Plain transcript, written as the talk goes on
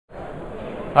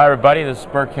Hi everybody, this is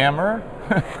Bert Bobby.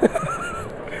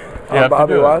 I'm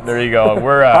Bobby Watts. There you go.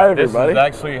 We're hi everybody.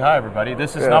 Hi everybody.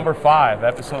 This is number 5,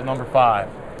 episode number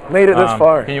 5. Made it this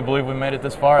far. Can you believe we made it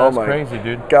this far? Oh that's crazy,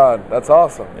 dude. God, that's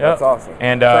awesome. Yep. That's awesome.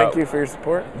 And thank you for your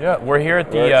support. Yeah, we're here at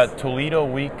the Toledo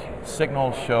Week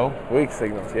Signals show. Week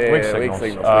Signals, Week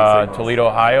Signals. Toledo,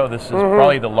 Ohio. This is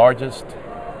probably the largest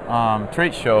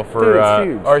trade show for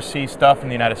RC stuff in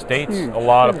the United States. A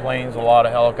lot of planes, a lot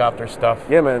of helicopter stuff.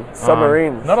 Yeah, man.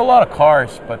 Submarines. Not a lot of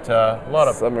cars, but a lot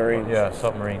of submarines. Yeah,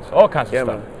 submarines. All kinds of stuff.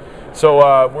 Man. So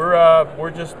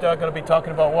we're just going to be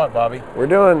talking about what, Bobby? We're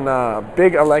doing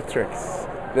big electrics.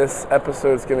 This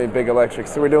episode is going to be big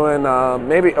electrics. So we're doing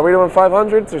maybe, are we doing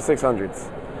 500s or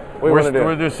 600s? We're going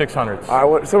to do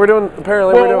 600s. So we're doing,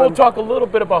 apparently we'll talk a little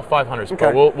bit about 500s,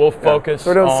 but we'll focus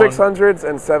So we're doing 600s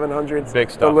and 700s.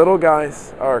 Big stuff. The little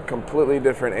guys are a completely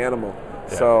different animal.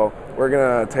 Yeah. So we're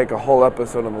going to take a whole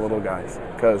episode on the little guys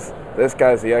because this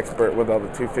guy's the expert with all the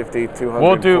 250, 200,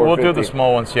 We'll do the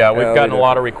small ones, yeah. We've gotten a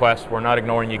lot of requests. We're not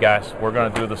ignoring you guys. We're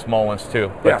going to do the small ones too.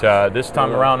 But this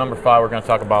time around, number 5, we're going to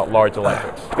talk about large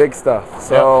electrics. Big stuff.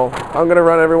 So I'm going to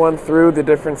run everyone through the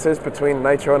differences between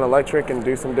nitro and electric and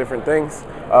do some different things.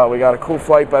 We got a cool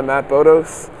flight by Matt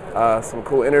Bodos. Some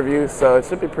cool interviews, so it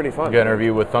should be pretty fun. We got an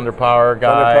interview with Thunder Power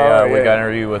guy. We got an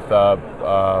interview with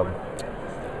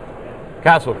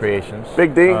Castle Creations.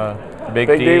 Big D. Big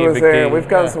D was there. We've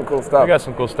got some cool stuff. We got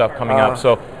some cool stuff coming up.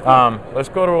 So let's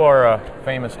go to our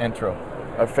famous intro.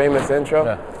 Our famous intro?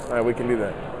 Yeah. All right, we can do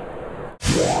that.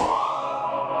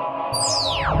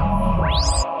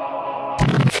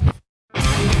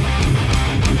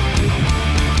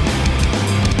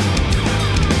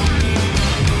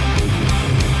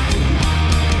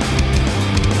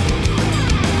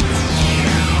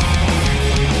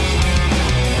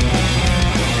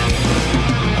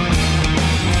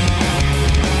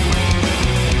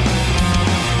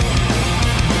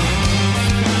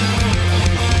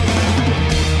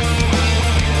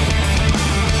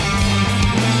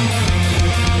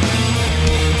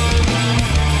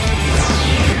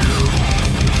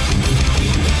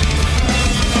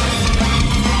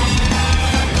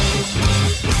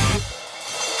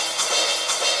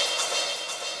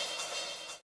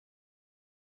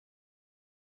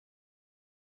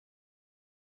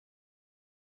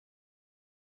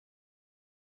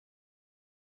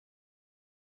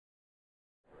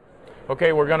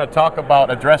 Okay, we're going to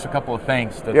address a couple of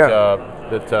things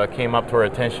that came up to our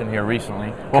attention here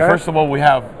recently. Well, first of all, we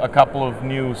have a couple of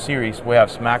new series. We have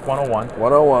Smack 101.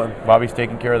 101. Bobby's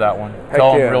taking care of that one.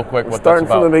 Tell them real quick what that's about. Starting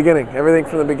from the beginning. Everything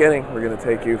from the beginning. We're going to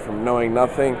take you from knowing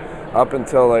nothing up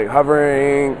until like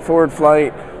hovering, forward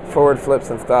flight, forward flips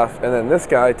and stuff. And then this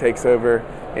guy takes over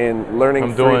in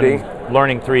learning 3D.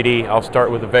 Learning 3D. I'll start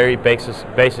with the very basics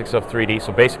of 3D.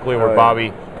 So basically where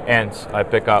Bobby ends, I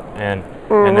pick up and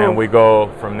then we go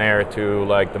from there to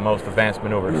like the most advanced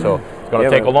maneuver. So it's going to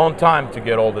take a long time to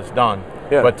get all this done.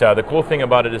 Yeah. But the cool thing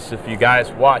about it is if you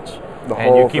guys watch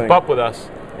and you keep up with us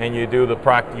and you do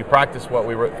you practice what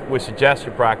we suggest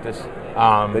you practice,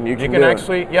 then you can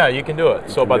actually you can do it.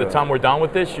 So by the time we're done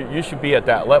with this, you should be at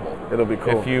that level. It'll be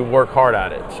cool if you work hard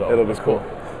at it. So it'll be cool.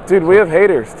 Dude, we have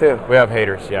haters too. We have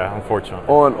haters, yeah, unfortunately.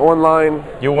 Online.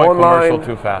 You went commercial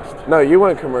too fast. No, you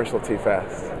went commercial too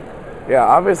fast. Yeah,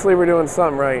 obviously we're doing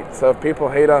something right. So if people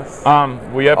hate us,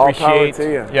 we appreciate. All power to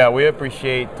you. Yeah, we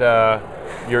appreciate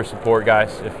your support,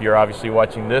 guys. If you're obviously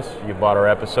watching this, you bought our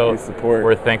episode. Support.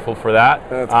 We're thankful for that.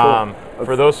 That's cool.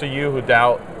 For those of you who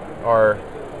doubt our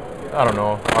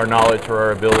knowledge or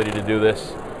our ability to do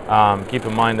this, keep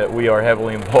in mind that we are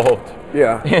heavily involved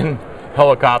in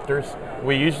helicopters.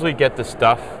 We usually get the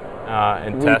stuff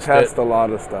and test it. We test a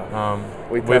lot of stuff.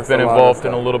 We've been involved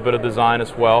in a little bit of design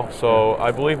as well, so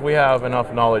I believe we have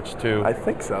enough knowledge to. I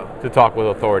think so. To talk with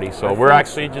authorities. So we're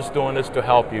actually just doing this to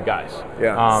help you guys.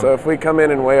 Yeah. So if we come in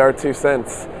and weigh our 2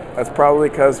 cents, that's probably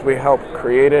because we help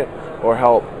create it or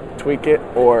help tweak it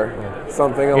or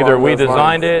something along Either we those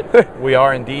designed lines. it, we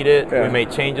R&D'd it, we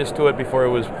made changes to it before it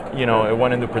was, it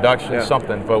went into production,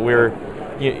 something. But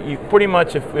you pretty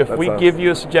much, if we give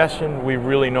you a suggestion, we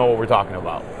really know what we're talking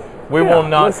about. We will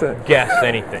not guess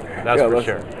anything, that's for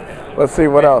sure. Let's see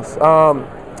what else.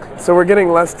 So we're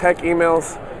getting less tech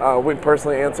emails. We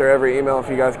personally answer every email if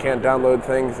you guys can't download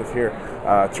things, if your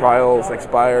trials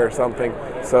expire or something.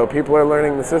 So people are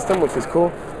learning the system, which is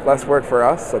cool. Less work for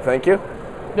us, so thank you.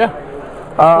 Yeah.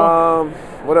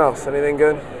 What else? Anything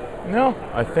good? No,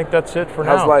 I think that's it for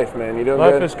now. How's life, man? You doing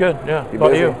good? Life is good, yeah. You How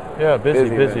about busy? you? Yeah,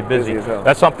 busy as hell.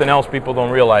 That's something else people don't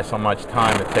realize how much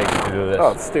time it takes to do this.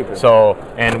 Oh, it's stupid. So,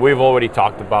 and we've already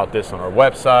talked about this on our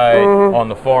website, on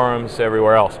the forums,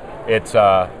 everywhere else. It's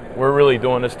we're really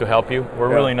doing this to help you. We're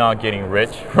really not getting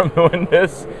rich from doing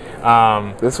this.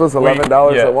 This was $11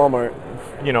 at Walmart.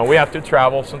 You know, we have to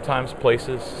travel sometimes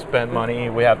places, spend money.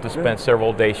 We have to spend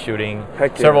several days shooting,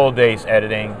 several days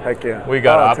editing. Heck yeah. We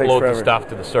got to upload the stuff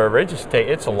to the server.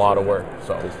 It's a lot of work.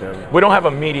 So we don't have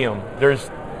a medium.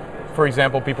 There's, for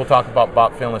example, people talk about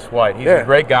Bob Finless White. He's a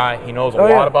great guy. He knows a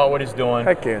lot about what he's doing.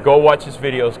 Heck yeah. Go watch his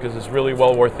videos because it's really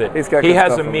well worth it. He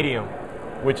has a medium,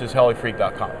 which is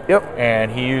hellyfreak.com. Yep.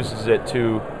 And he uses it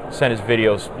to send his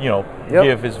videos, you know,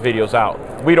 give his videos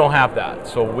out. We don't have that.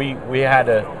 So we had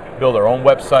to build our own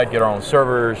website, get our own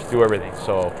servers, do everything.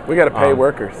 So we got to pay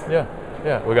workers. Yeah,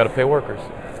 we got to pay workers.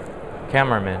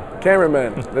 Cameraman.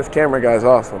 This camera guy's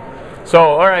awesome. So,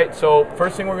 all right. So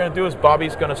first thing we're going to do is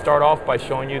Bobby's going to start off by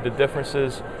showing you the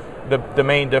differences, the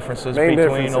main differences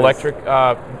between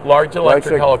large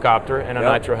electric helicopter and a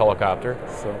nitro helicopter.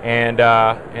 So. And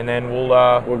then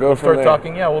we'll start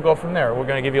talking. Yeah, we'll go from there. We're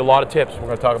going to give you a lot of tips. We're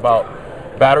going to talk about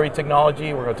battery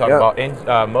technology. We're going to talk about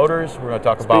motors. We're going to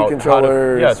talk about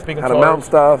controllers, how to mount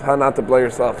stuff, how not to blow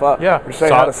yourself up. Yeah, we'll show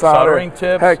you how to solder. Soldering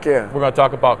tips. Heck yeah. We're going to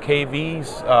talk about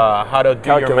KVs, how to do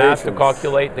your math to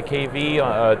calculate the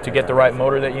KV to get the right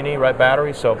motor that you need, right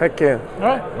battery. So heck yeah. All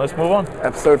right, let's move on.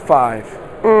 Episode 5.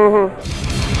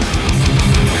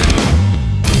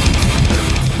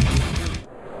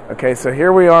 Okay, so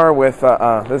here we are with,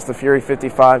 this is the Fury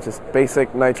 55, just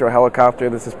basic nitro helicopter.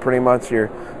 This is pretty much your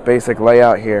basic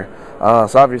layout here.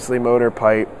 So obviously motor,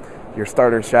 pipe, your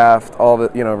starter shaft, all the,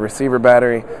 receiver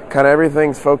battery, kind of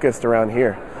everything's focused around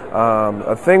here.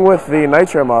 A thing with the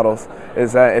nitro models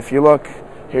is that if you look,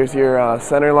 here's your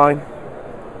center line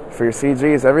for your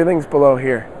CGs, everything's below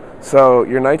here. So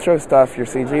your nitro stuff, your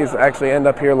CGs actually end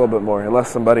up here a little bit more, unless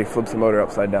somebody flips the motor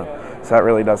upside down. So that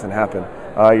really doesn't happen.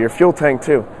 Your fuel tank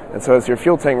too. And so as your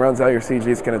fuel tank runs out, your CG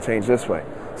is going to change this way.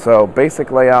 So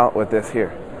basic layout with this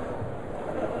here.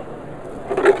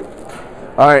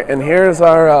 All right, and here's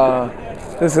our,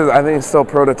 this is, I think it's still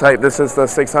prototype. This is the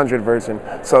 600 version.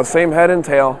 So same head and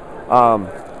tail.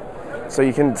 So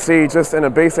you can see just in a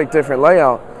basic different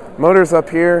layout, motors up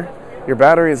here, your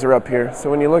batteries are up here. So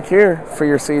when you look here for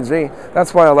your CG,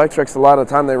 that's why electrics, a lot of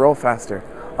the time they roll faster.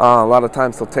 A lot of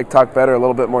times they'll tick-tock better, a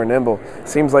little bit more nimble.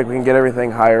 Seems like we can get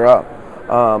everything higher up.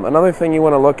 Another thing you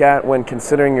want to look at when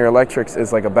considering your electrics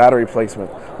is like a battery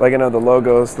placement. Like, the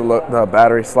logos, the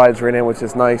battery slides right in, which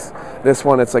is nice. This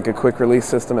one, it's like a quick release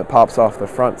system. It pops off the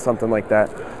front, something like that.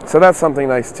 So that's something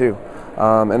nice too.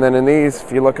 And then in these,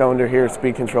 if you look under here,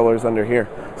 speed controllers under here.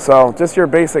 So just your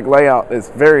basic layout is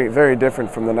very, very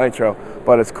different from the nitro,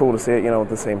 but it's cool to see it, with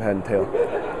the same head and tail.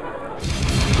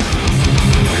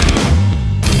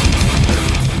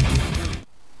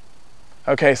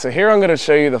 Okay, so here I'm going to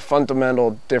show you the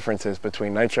fundamental differences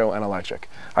between nitro and electric.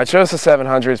 I chose the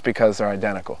 700s because they're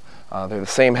identical. They're the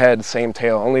same head, same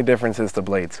tail, only difference is the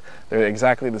blades. They're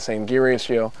exactly the same gear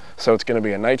ratio, so it's going to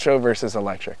be a nitro versus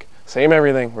electric. Same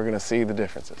everything, we're going to see the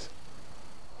differences.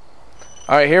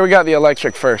 All right, here we got the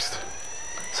electric first.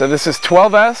 So this is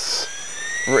 12S.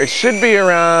 It should be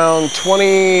around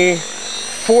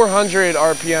 2,400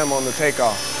 RPM on the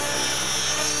takeoff.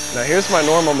 Now here's my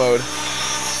normal mode.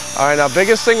 All right, now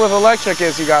biggest thing with electric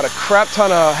is you got a crap ton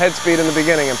of head speed in the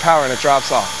beginning and power, and it drops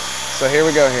off. So here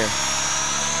we go here.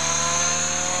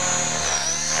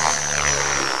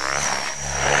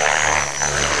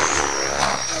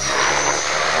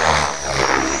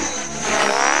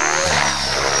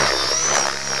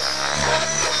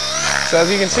 So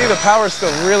as you can see, the power is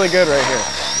still really good right here.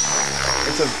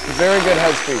 It's a very good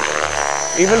head speed.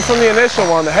 Even from the initial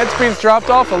one, the head speed's dropped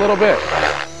off a little bit.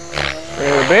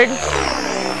 Really big.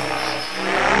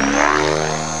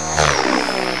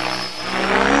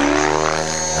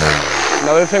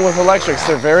 Another thing with electrics,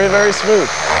 they're very, very smooth.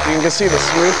 You can just see the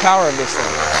smooth power of this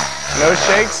thing. No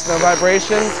shakes, no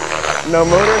vibrations, no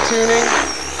motor tuning.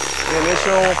 The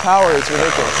initial power is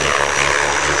ridiculous.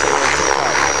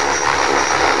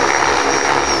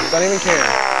 Don't even care.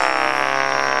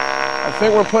 I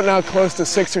think we're putting out close to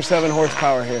 6 or 7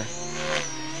 horsepower here.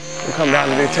 We'll come down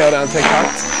and do tail down takeoff.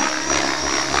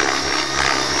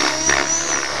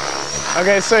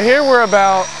 Okay, so here we're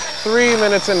about 3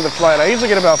 minutes into the flight. I usually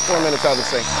get about 4 minutes out of this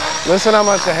thing. Listen how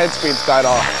much the head speed's died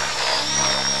off.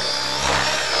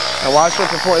 And watch it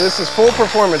perform. This is full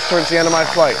performance towards the end of my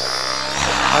flight.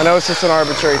 I know it's just an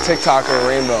arbitrary TikTok or a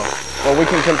rainbow, but we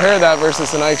can compare that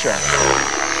versus the nitro.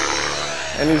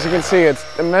 And as you can see, it's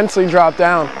immensely dropped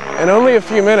down in only a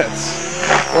few minutes.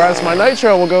 Whereas my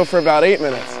nitro will go for about 8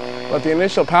 minutes, but the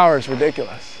initial power is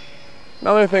ridiculous.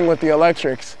 Another thing with the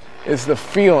electrics is the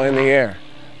feel in the air.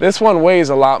 This one weighs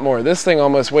a lot more. This thing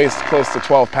almost weighs close to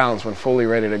 12 pounds when fully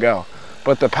ready to go.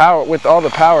 but the power, with all the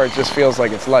power, it just feels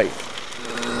like it's light.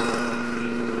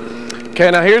 Okay,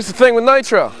 now here's the thing with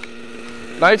nitro.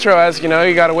 Nitro, as you know,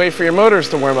 you gotta wait for your motors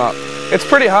to warm up. It's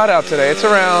pretty hot out today. It's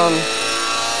around,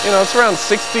 it's around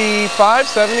 65,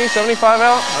 70, 75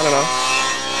 out. I don't know.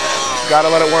 Gotta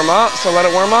let it warm up, so let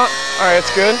it warm up. All right,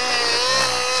 it's good.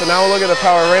 So now we'll look at the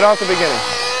power right off the beginning.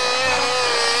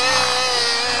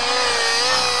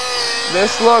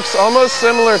 This looks almost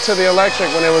similar to the electric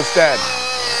when it was dead.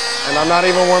 And I'm not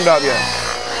even warmed up yet.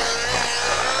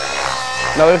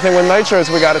 Another thing with nitro is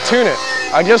we gotta tune it.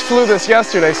 I just flew this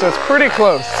yesterday, so it's pretty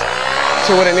close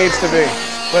to what it needs to be.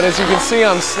 But as you can see,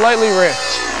 I'm slightly rich.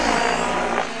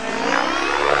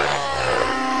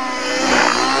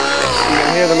 You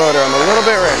can hear the motor, I'm a little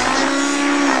bit rich.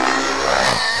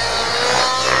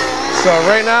 So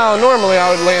right now, normally I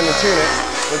would land and tune it,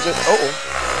 but just,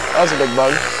 that was a big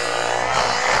bug.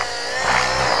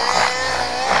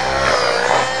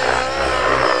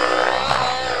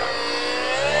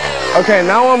 Okay,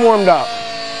 now I'm warmed up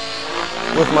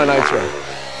with my nitro.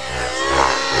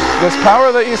 This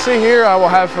power that you see here, I will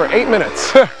have for 8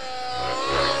 minutes.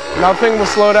 Nothing will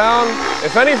slow down.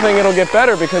 If anything, it'll get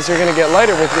better because you're gonna get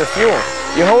lighter with your fuel.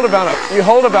 You hold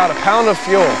about a pound of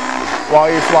fuel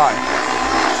while you fly.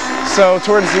 So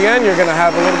towards the end, you're gonna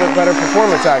have a little bit better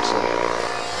performance actually.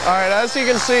 All right, as you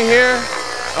can see here,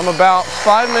 I'm about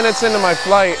 5 minutes into my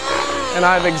flight and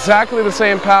I have exactly the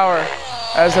same power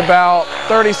as about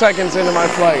 30 seconds into my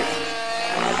flight.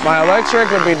 My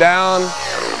electric would be down,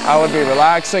 I would be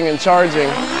relaxing and charging,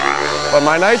 but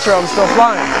my nitro, I'm still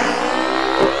flying.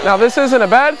 Now this isn't a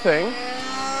bad thing,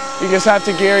 you just have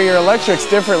to gear your electrics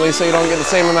differently so you don't get the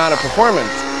same amount of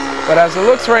performance. But as it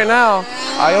looks right now,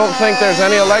 I don't think there's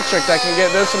any electric that can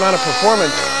get this amount of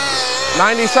performance.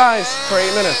 90 size for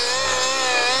 8 minutes.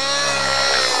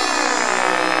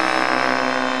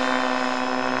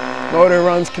 Motor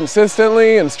runs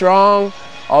consistently and strong,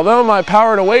 although my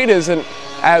power to weight isn't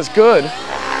as good.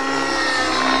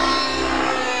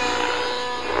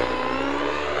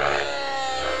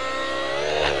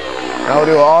 Now we'll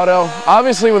do an auto.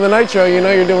 Obviously with a nitro, you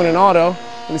know you're doing an auto.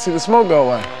 Let me see the smoke go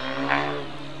away.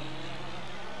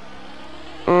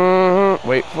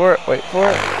 Wait for it, wait for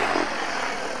it.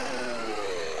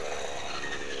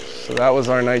 So that was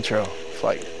our nitro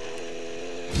flight.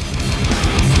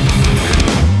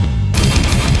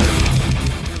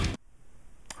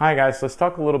 Hi guys, let's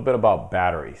talk a little bit about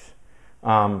batteries.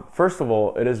 First of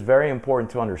all, it is very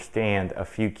important to understand a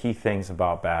few key things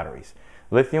about batteries.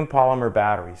 Lithium polymer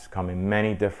batteries come in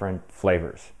many different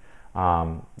flavors.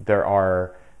 There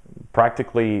are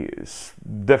practically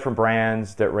different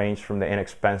brands that range from the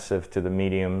inexpensive to the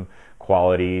medium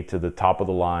quality to the top of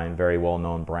the line, very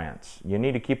well-known brands. You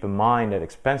need to keep in mind that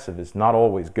expensive is not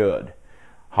always good.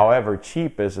 However,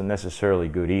 cheap isn't necessarily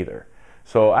good either.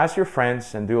 So ask your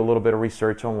friends and do a little bit of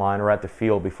research online or at the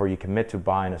field before you commit to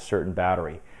buying a certain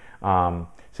battery.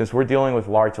 Since we're dealing with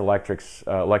large electric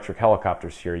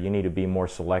helicopters here, you need to be more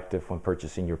selective when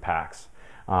purchasing your packs.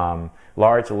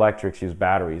 Large electrics use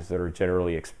batteries that are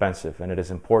generally expensive, and it is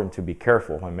important to be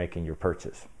careful when making your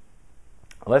purchase.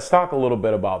 Let's talk a little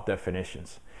bit about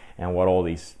definitions and what all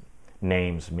these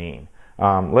names mean.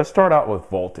 Let's start out with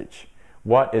voltage.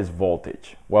 What is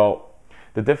voltage? Well,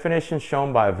 the definition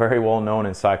shown by a very well-known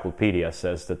encyclopedia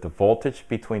says that the voltage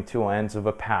between two ends of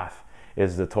a path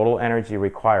is the total energy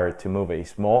required to move a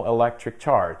small electric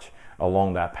charge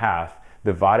along that path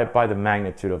divided by the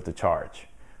magnitude of the charge.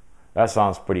 That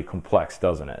sounds pretty complex,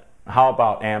 doesn't it? How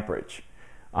about amperage?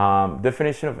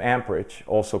 Definition of amperage,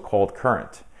 also called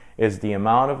current, is the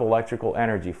amount of electrical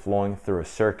energy flowing through a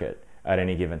circuit at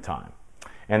any given time.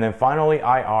 And then finally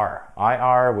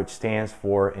IR, which stands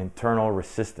for internal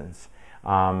resistance.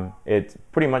 It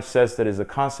pretty much says that it's a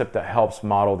concept that helps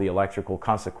model the electrical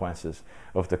consequences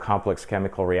of the complex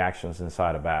chemical reactions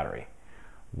inside a battery.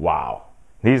 Wow,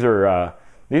 these are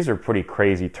pretty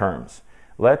crazy terms.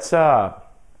 Let's talk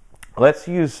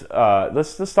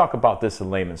about this in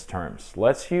layman's terms.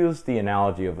 Let's use the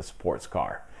analogy of a sports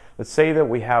car. Let's say that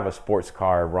we have a sports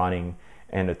car running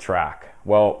in a track.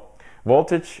 Well,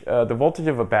 the voltage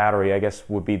of a battery, I guess,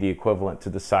 would be the equivalent to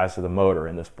the size of the motor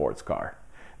in the sports car.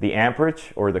 The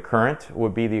amperage, or the current,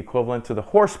 would be the equivalent to the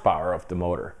horsepower of the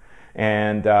motor.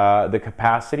 And the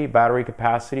capacity, battery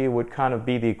capacity, would kind of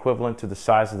be the equivalent to the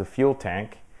size of the fuel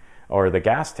tank or the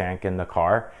gas tank in the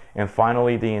car. And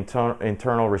finally, the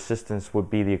internal resistance would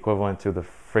be the equivalent to the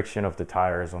friction of the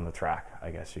tires on the track, I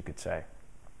guess you could say.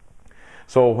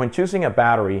 So when choosing a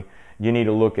battery, you need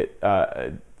to look at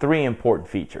three important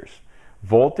features: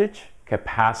 voltage,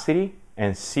 capacity,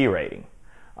 and C rating.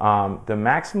 The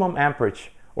maximum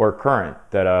amperage or current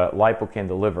that a LiPo can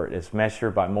deliver is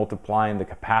measured by multiplying the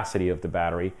capacity of the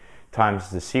battery times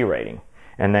the C rating,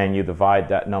 and then you divide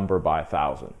that number by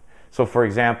 1,000. So for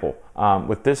example,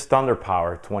 with this Thunder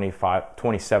Power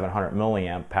 2700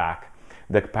 milliamp pack,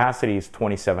 the capacity is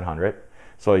 2700.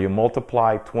 So you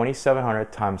multiply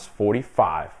 2700 times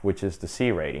 45, which is the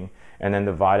C rating, and then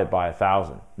divide it by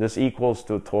 1,000. This equals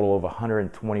to a total of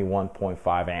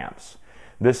 121.5 amps.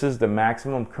 This is the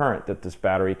maximum current that this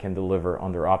battery can deliver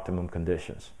under optimum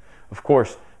conditions. Of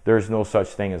course, there's no such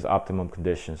thing as optimum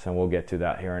conditions, and we'll get to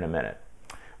that here in a minute.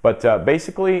 But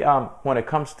basically, when it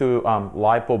comes to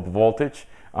LiPo voltage,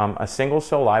 a single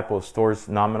cell LiPo stores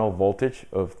nominal voltage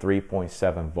of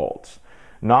 3.7 volts.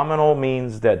 Nominal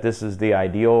means that this is the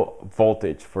ideal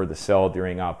voltage for the cell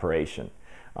during operation.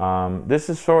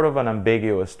 This is sort of an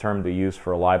ambiguous term to use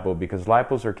for a LiPo because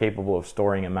LiPos are capable of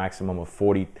storing a maximum of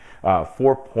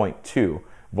 4.2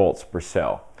 volts per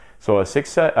cell. So a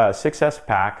 6S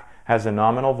pack has a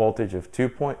nominal voltage of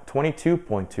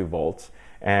 22.2 volts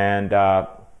and a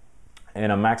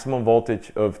maximum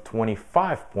voltage of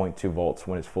 25.2 volts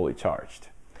when it's fully charged.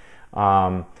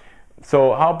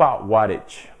 So how about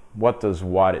wattage? What does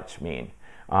wattage mean?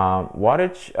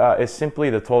 Wattage is simply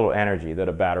the total energy that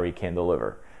a battery can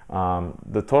deliver.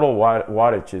 The total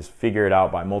wattage is figured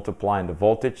out by multiplying the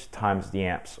voltage times the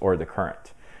amps or the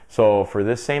current. So for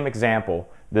this same example,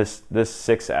 this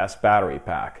 6S battery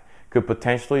pack could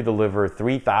potentially deliver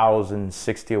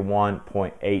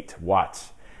 3,061.8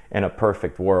 watts in a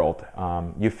perfect world.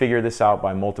 You figure this out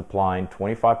by multiplying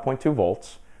 25.2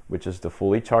 volts, which is the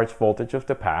fully charged voltage of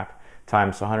the pack,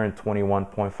 times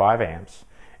 121.5 amps.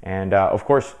 And of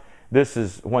course, this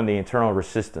is when the internal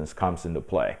resistance comes into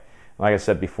play. Like I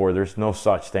said before, there's no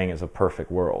such thing as a perfect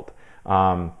world.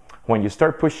 When you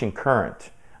start pushing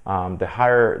current, the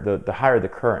higher the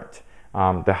current,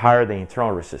 the higher the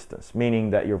internal resistance, meaning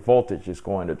that your voltage is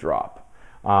going to drop.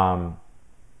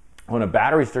 When a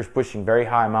battery starts pushing very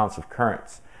high amounts of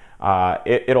currents,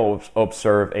 it'll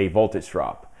observe a voltage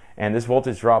drop. And this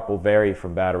voltage drop will vary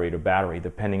from battery to battery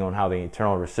depending on how the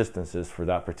internal resistance is for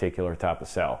that particular type of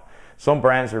cell. Some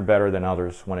brands are better than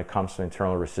others when it comes to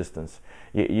internal resistance.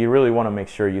 You really want to make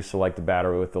sure you select the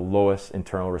battery with the lowest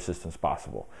internal resistance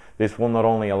possible. This will not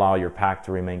only allow your pack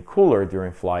to remain cooler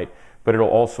during flight, but it'll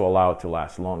also allow it to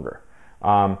last longer.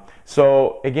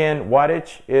 So again,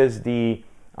 wattage is the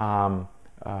sum,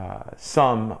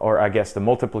 or I guess the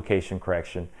multiplication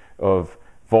correction of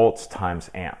volts times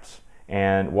amps.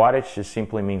 And wattage just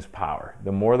simply means power.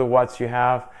 The more the watts you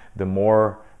have, the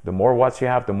more watts you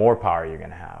have, the more power you're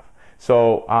going to have.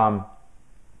 So,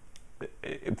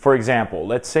 for example,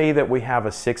 let's say that we have a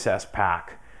 6S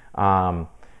pack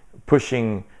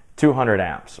pushing 200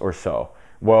 amps or so.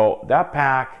 Well, that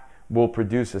pack will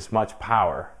produce as much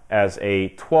power as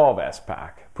a 12S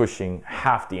pack pushing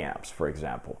half the amps, for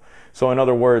example. So in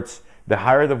other words, the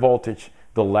higher the voltage,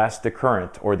 the less the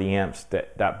current or the amps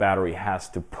that battery has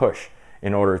to push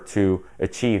in order to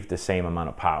achieve the same amount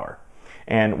of power.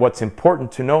 And what's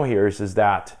important to know here is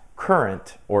that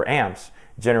current or amps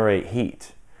generate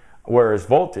heat, whereas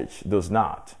voltage does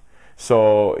not.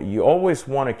 So you always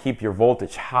want to keep your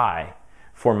voltage high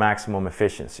for maximum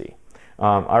efficiency.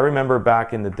 I remember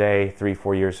back in the day,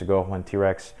 3-4 years ago,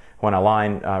 when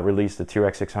Align released the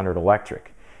T-Rex 600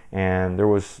 electric, and there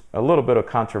was a little bit of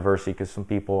controversy because some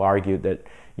people argued that,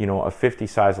 you know, a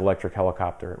 50-size electric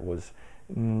helicopter was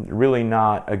really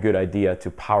not a good idea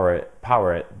to power it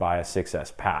by a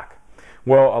 6S pack.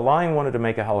 Well, Align wanted to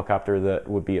make a helicopter that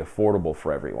would be affordable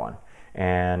for everyone.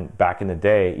 And back in the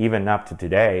day, even up to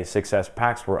today, 6S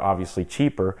packs were obviously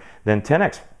cheaper than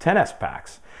 10S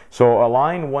packs. So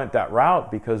Align went that route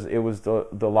because it was the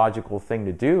logical thing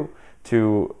to do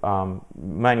to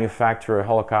manufacture a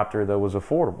helicopter that was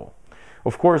affordable.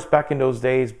 Of course, back in those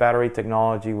days, battery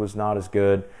technology was not as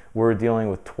good. We were dealing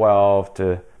with 12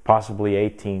 to possibly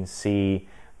 18C,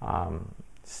 12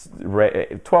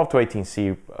 to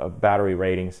 18C battery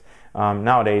ratings.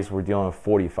 Nowadays, we're dealing with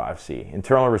 45C.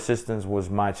 Internal resistance was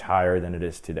much higher than it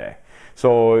is today.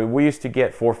 So we used to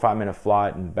get 4 or 5 minute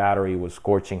flight and battery was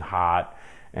scorching hot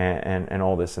and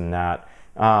all this and that.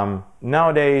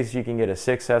 Nowadays, you can get a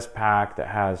 6S pack that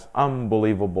has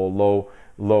unbelievable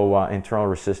low internal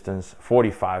resistance,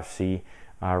 45C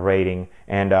rating,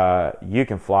 and you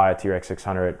can fly a T-Rex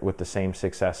 600 with the same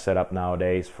 6S setup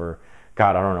nowadays for,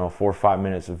 God, I don't know, 4 or 5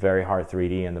 minutes of very hard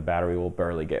 3D, and the battery will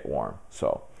barely get warm.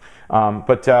 So,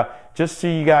 but just so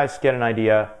you guys get an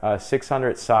idea,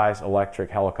 600 size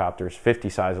electric helicopters, 50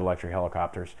 size electric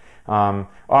helicopters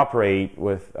operate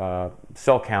with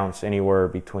cell counts anywhere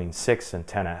between 6 and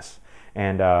 10S.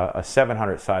 and a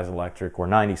 700 size electric or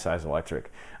 90 size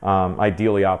electric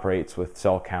ideally operates with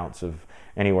cell counts of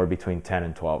anywhere between 10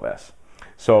 and 12S.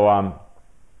 So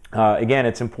again,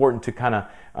 it's important to kind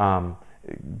of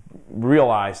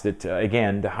realize that,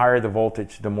 again, the higher the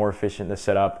voltage, the more efficient the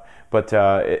setup, but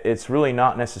it's really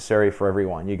not necessary for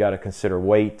everyone. You got to consider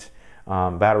weight,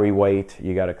 battery weight.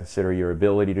 You got to consider your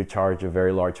ability to charge a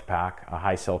very large pack, a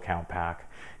high cell count pack.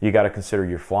 You got to consider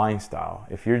your flying style.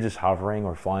 If you're just hovering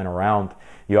or flying around,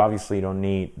 you obviously don't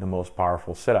need the most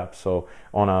powerful setup. So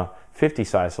on a 50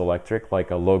 size electric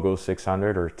like a Logo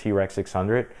 600 or T-Rex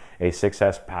 600, a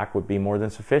 6S pack would be more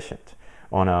than sufficient.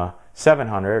 On a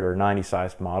 700 or 90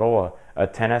 size model, a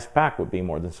 10S pack would be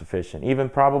more than sufficient, even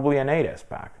probably an 8S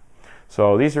pack.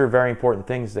 So these are very important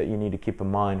things that you need to keep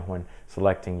in mind when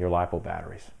selecting your LiPo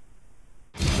batteries.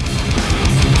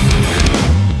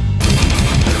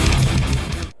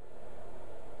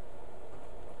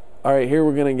 All right, here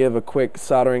we're going to give a quick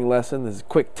soldering lesson. This is a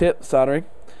quick tip soldering.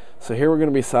 So here we're going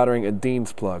to be soldering a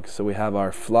Dean's plug. So we have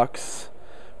our flux,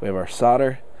 we have our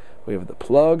solder, we have the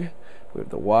plug, we have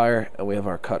the wire, and we have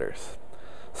our cutters.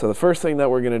 So the first thing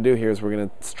that we're going to do here is we're going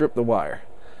to strip the wire.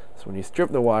 So when you strip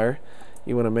the wire,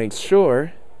 you want to make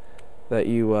sure that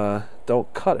you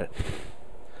don't cut it.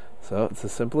 So it's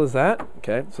as simple as that.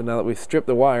 Okay, so now that we've stripped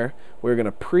the wire, we're going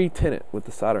to pre-tin it with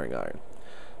the soldering iron.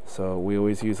 So we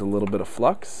always use a little bit of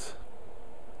flux.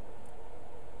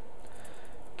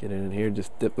 Get it in here,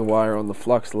 just dip the wire on the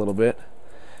flux a little bit.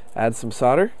 Add some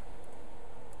solder.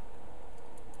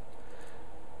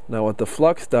 Now what the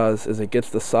flux does is it gets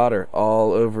the solder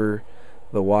all over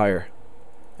the wire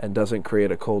and doesn't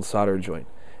create a cold solder joint.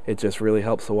 It just really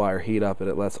helps the wire heat up and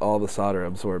it lets all the solder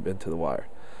absorb into the wire.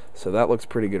 So that looks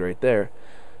pretty good right there.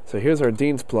 So here's our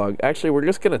Dean's plug. Actually, we're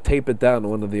just going to tape it down to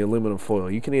one of the aluminum foil.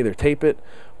 You can either tape it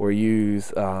or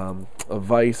use a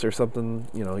vise or something.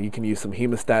 You know, you can use some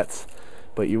hemostats,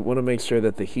 but you want to make sure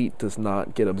that the heat does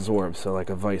not get absorbed. So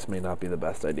like a vise may not be the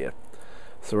best idea.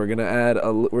 So we're going to add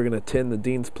we're going to tin the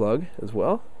Dean's plug as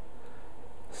well.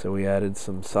 So we added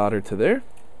some solder to there.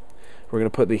 We're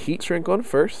going to put the heat shrink on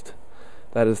first.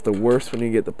 That is the worst when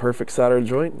you get the perfect solder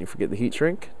joint and you forget the heat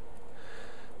shrink.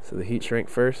 So the heat shrink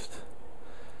first.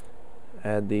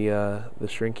 Add the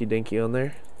shrinky dinky on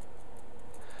there.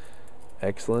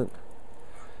 Excellent.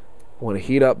 Want to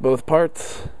heat up both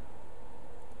parts.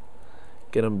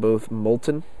 Get them both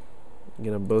molten.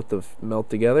 Get them both to melt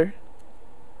together.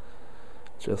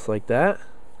 Just like that.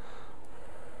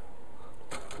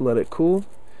 Let it cool.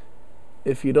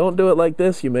 If you don't do it like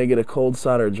this, you may get a cold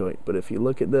solder joint. But if you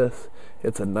look at this,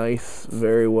 it's a nice,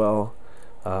 very well,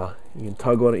 you can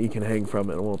tug on it, you can hang from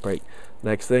it, and it won't break.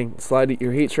 Next thing, slide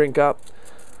your heat shrink up,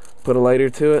 put a lighter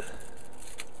to it,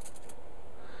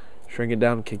 shrink it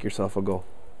down, kick yourself a goal.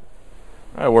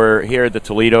 All right, we're here at the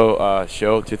Toledo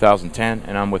show 2010,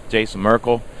 and I'm with Jason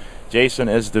Merkel. Jason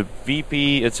is the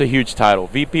VP, it's a huge title,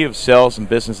 VP of Sales and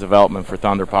Business Development for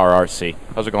Thunder Power RC.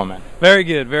 How's it going, man? Very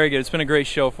good, very good. It's been a great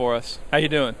show for us. How you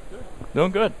doing?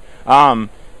 Doing good.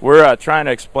 We're trying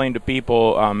to explain to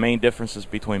people main differences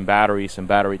between batteries and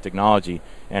battery technology,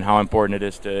 and how important it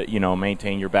is to, you know,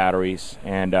 maintain your batteries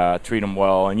and treat them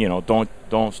well, and, you know,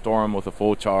 don't store them with a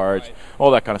full charge, right,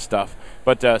 all that kind of stuff.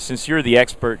 But since you're the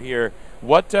expert here,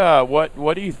 what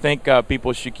do you think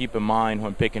people should keep in mind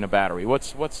when picking a battery?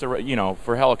 What's the, you know,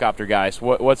 for helicopter guys,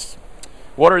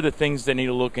 what are the things they need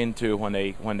to look into when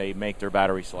they make their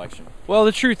battery selection? Well,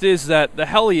 the truth is that the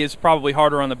heli is probably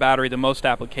harder on the battery than most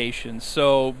applications.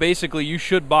 So basically, you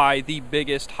should buy the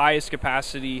biggest, highest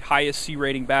capacity, highest C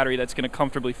rating battery that's going to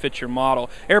comfortably fit your model.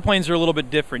 Airplanes are a little bit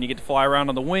different. You get to fly around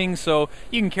on the wing, so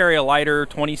you can carry a lighter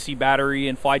 20C battery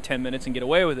and fly 10 minutes and get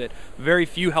away with it. Very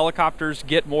few helicopters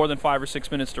get more than 5 or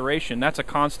 6 minutes duration. That's a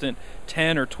constant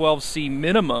 10 or 12C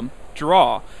minimum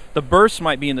draw. The burst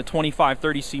might be in the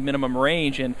 25-30C minimum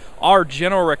range, and our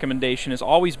general recommendation is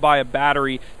always buy a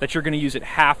battery that you're going to use at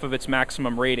half of its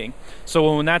maximum rating.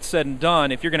 So when that's said and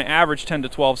done, if you're going to average 10 to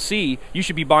 12C, you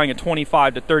should be buying a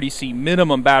 25 to 30C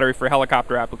minimum battery for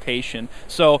helicopter application.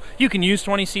 So you can use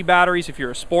 20C batteries if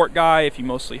you're a sport guy. If you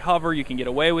mostly hover, you can get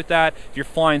away with that. If you're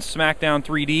flying SmackDown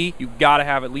 3D, you've got to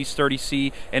have at least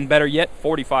 30C, and better yet,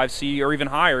 45C or even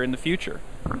higher in the future.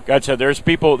 Gotcha. There's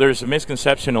a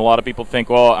misconception. A lot of people think,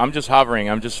 well, I'm just hovering,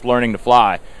 I'm just learning to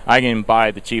fly, I can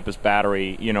buy the cheapest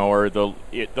battery, you know, or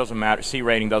it doesn't matter, C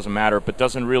rating doesn't matter, but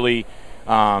doesn't really,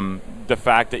 the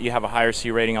fact that you have a higher C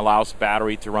rating allows the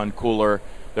battery to run cooler,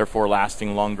 therefore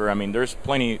lasting longer. I mean, there's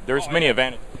many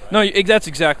advantages. No, that's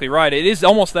exactly right. It is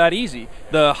almost that easy.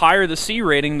 The higher the C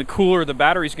rating, the cooler the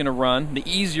battery's going to run, the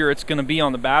easier it's going to be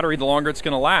on the battery, the longer it's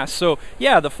going to last. So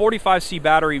yeah, the 45C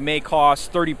battery may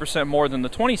cost 30% more than the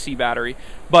 20C battery,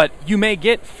 but you may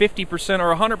get 50%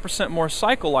 or 100% more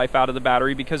cycle life out of the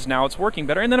battery because now it's working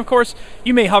better. And then of course,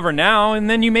 you may hover now, and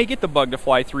then you may get the bug to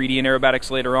fly 3D and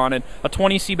aerobatics later on, and a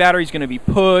 20C battery is going to be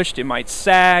pushed, it might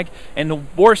sag, and the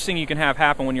worst thing you can have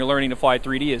happen when you're learning to fly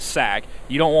 3D is sag.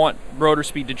 You don't want rotor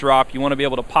speed to drop, you want to be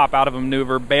able to pop out of a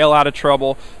maneuver, bail out of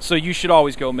trouble, so you should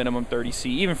always go minimum 30C,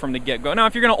 even from the get-go. Now,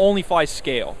 if you're going to only fly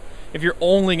scale, if you're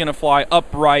only going to fly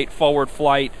upright, forward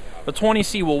flight, the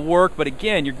 20C will work, but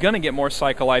again, you're going to get more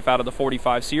cycle life out of the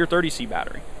 45C or 30C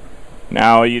battery.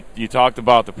 Now, you talked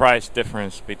about the price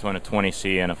difference between a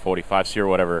 20C and a 45C or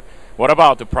whatever. What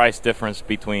about the price difference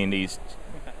between these?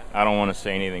 I don't want to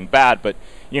say anything bad, but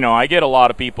you know, I get a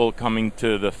lot of people coming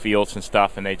to the fields and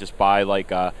stuff, and they just buy like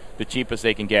the cheapest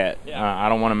they can get. Yeah. I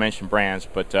don't want to mention brands,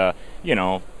 but you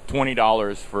know,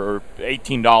 $20 for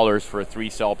 $18 for a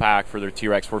 3-cell pack for their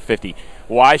T-Rex 450.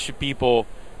 Why should people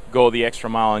go the extra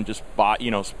mile and just buy,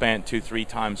 you know, spend 2-3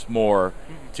 times more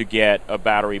to get a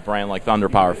battery brand like Thunder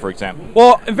Power, for example?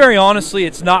 Well, very honestly,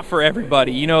 it's not for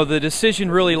everybody. You know, the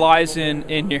decision really lies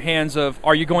in your hands of,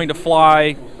 are you going to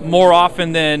fly more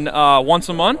often than once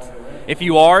a month? If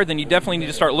you are, then you definitely need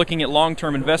to start looking at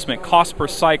long-term investment, cost per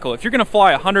cycle. If you're going to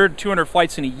fly 100, 200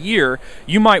 flights in a year,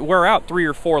 you might wear out 3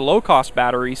 or 4 low-cost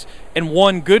batteries, and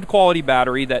one good quality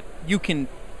battery that you can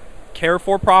care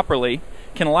for properly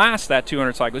can last that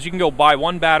 200 cycles. You can go buy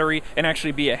one battery and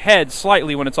actually be ahead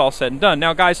slightly when it's all said and done.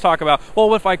 Now, guys talk about, well,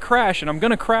 what if I crash, and I'm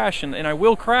going to crash, and I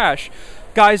will crash?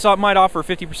 Guys might offer a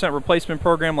 50% replacement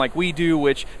program like we do,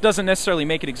 which doesn't necessarily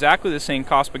make it exactly the same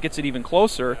cost, but gets it even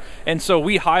closer. And so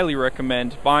we highly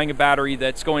recommend buying a battery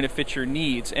that's going to fit your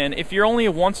needs. And if you're only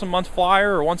a once-a-month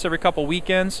flyer or once every couple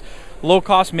weekends, low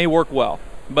cost may work well.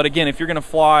 But again, if you're going to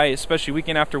fly, especially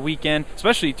weekend after weekend,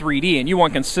 especially 3D, and you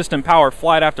want consistent power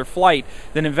flight after flight,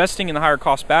 then investing in the higher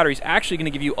cost battery is actually going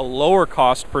to give you a lower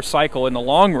cost per cycle in the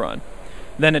long run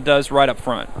than it does right up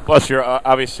front. Plus, you're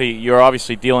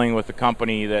obviously dealing with a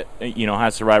company that, you know,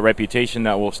 has the right reputation,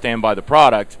 that will stand by the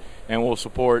product and will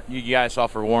support. You guys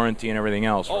offer warranty and everything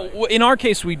else, right? Oh, in our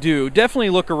case, we do. Definitely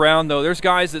look around, though. There's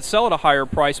guys that sell at a higher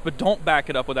price but don't back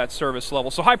it up with that service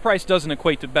level. So high price doesn't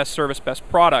equate to best service, best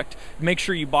product. Make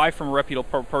sure you buy from a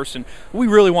reputable person. We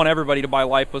really want everybody to buy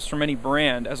LiPos from any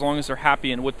brand as long as they're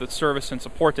happy and with the service and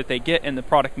support that they get and the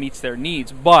product meets their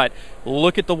needs. But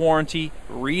look at the warranty,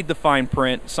 read the fine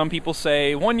print. Some people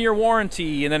say 1-year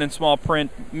warranty, and then in small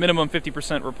print, minimum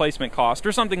 50% replacement cost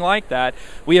or something like that.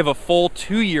 We have a full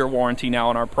 2-year warranty now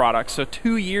on our products. So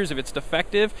 2 years if it's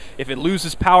defective, if it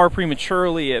loses power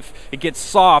prematurely, if it gets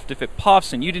soft, if it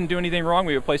puffs and you didn't do anything wrong,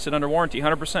 we replace it under warranty,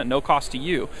 100%, no cost to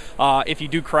you. If you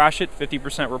do crash it,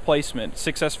 50% replacement.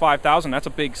 6S5000, that's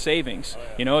a big savings.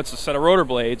 You know, it's a set of rotor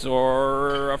blades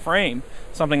or a frame,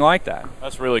 something like that.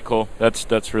 That's really cool.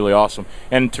 That's really awesome.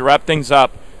 And to wrap things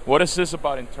up, what is this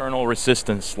about internal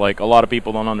resistance? Like, a lot of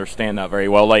people don't understand that very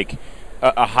well. Like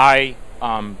a high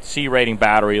C rating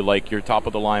battery, like your top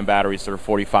of the line batteries that are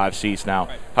 45Cs now,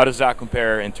 right, how does that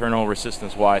compare internal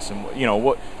resistance wise? And you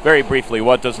know, very briefly,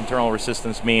 what does internal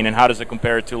resistance mean, and how does it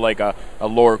compare to like a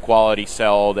lower quality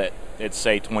cell that it's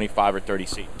say 25 or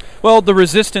 30C? Well, the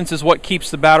resistance is what keeps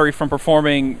the battery from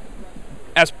performing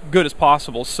as good as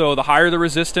possible. So the higher the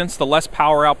resistance, the less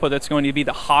power output that's going to be,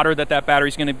 the hotter that battery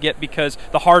is going to get, because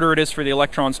the harder it is for the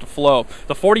electrons to flow.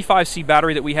 The 45C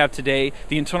battery that we have today,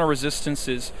 the internal resistance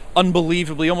is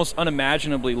unbelievably, almost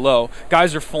unimaginably low.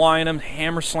 Guys are flying them,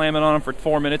 hammer slamming on them for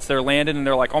 4 minutes, they're landing and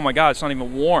they're like, oh my god, it's not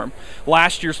even warm.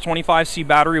 Last year's 25C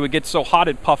battery would get so hot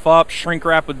it'd puff up, shrink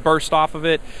wrap would burst off of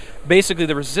it. Basically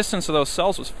the resistance of those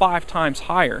cells was 5 times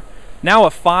higher. Now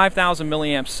a 5,000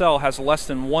 milliamp cell has less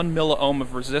than 1 milliohm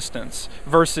of resistance,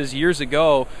 versus years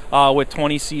ago with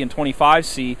 20C and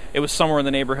 25C, it was somewhere in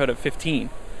the neighborhood of 15.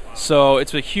 So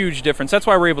it's a huge difference. That's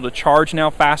why we're able to charge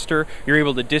now faster, you're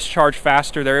able to discharge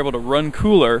faster, they're able to run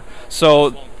cooler.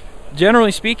 So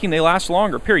generally speaking, they last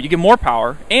longer, period. You get more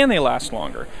power and they last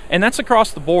longer. And that's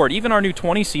across the board. Even our new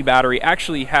 20C battery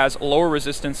actually has lower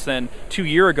resistance than 2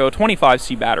 years ago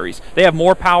 25C batteries. They have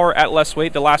more power at less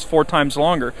weight, they last 4 times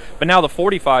longer. But now the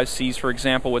 45Cs, for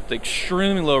example, with the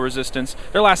extremely low resistance,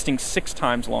 they're lasting 6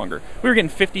 times longer. We were getting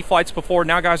 50 flights before,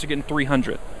 now guys are getting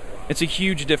 300. It's a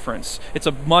huge difference. It's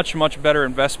a much, much better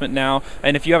investment now.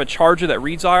 And if you have a charger that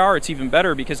reads IR, it's even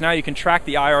better, because now you can track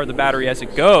the IR of the battery as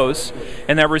it goes,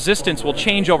 and that resistance will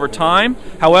change over time.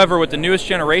 However, with the newest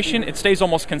generation, it stays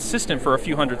almost consistent for a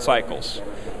few hundred cycles.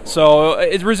 So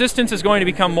resistance is going to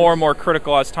become more and more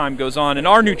critical as time goes on, and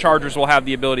our new chargers will have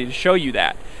the ability to show you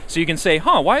that. So you can say,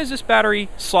 why is this battery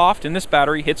soft and this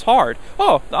battery hits hard?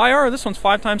 Oh, the IR, this one's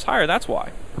 5 times higher, that's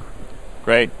why.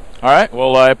 Great. All right,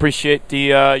 well, I appreciate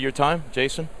your time,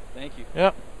 Jason. Thank you.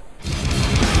 Yep.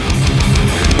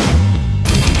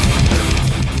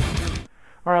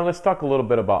 All right, let's talk a little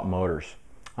bit about motors.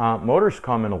 Motors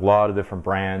come in a lot of different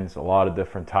brands, a lot of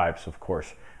different types, of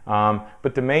course. But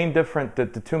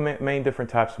the two main different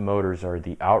types of motors are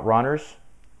the outrunners,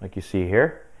 like you see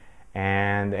here,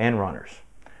 and the end runners.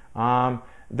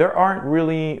 There aren't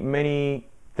really many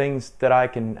things that I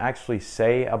can actually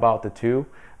say about the two.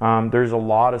 There's a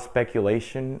lot of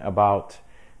speculation about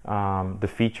the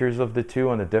features of the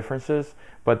two and the differences,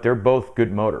 but they're both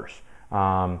good motors.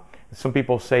 Some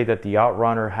people say that the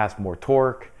outrunner has more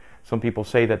torque. Some people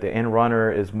say that the end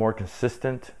runner is more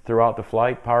consistent throughout the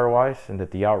flight power-wise, and that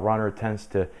the outrunner tends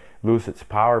to lose its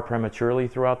power prematurely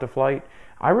throughout the flight.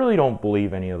 I really don't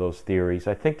believe any of those theories.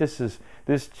 I think this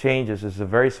changes. This is a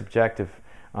very subjective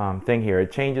thing here.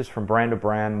 It changes from brand to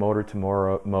brand, motor to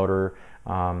motor,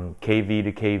 kV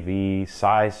to kV,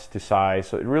 size to size.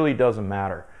 So it really doesn't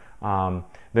matter.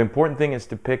 The important thing is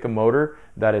to pick a motor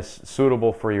that is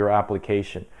suitable for your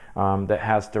application, that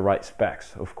has the right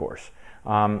specs, of course.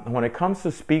 When it comes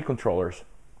to speed controllers,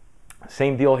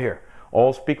 same deal here.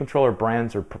 All speed controller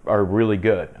brands are really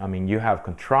good. I mean, you have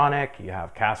Contronic, you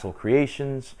have Castle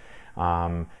Creations,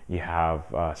 you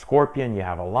have Scorpion, you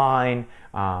have Align.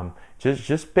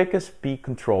 Just pick a speed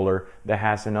controller that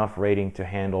has enough rating to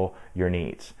handle your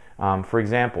needs. For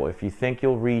example, if you think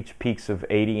you'll reach peaks of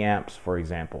 80 amps, for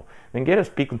example, then get a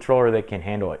speed controller that can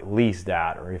handle at least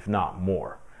that, or if not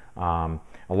more.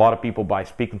 A lot of people buy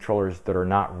speed controllers that are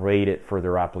not rated for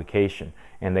their application,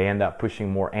 and they end up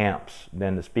pushing more amps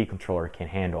than the speed controller can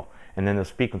handle. And then the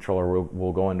speed controller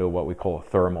will go into what we call a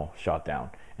thermal shutdown,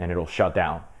 and it'll shut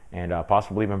down and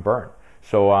possibly even burn.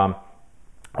 So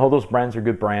all those brands are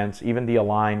good brands. Even the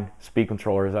Align speed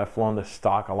controllers, I've flown the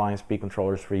stock Align speed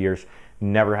controllers for years,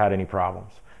 never had any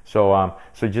problems. So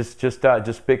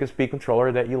just pick a speed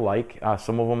controller that you like.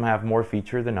 Some of them have more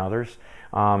feature than others.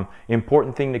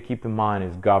 Important thing to keep in mind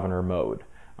is governor mode.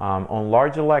 On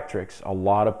large electrics, a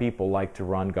lot of people like to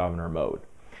run governor mode.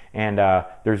 And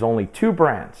there's only 2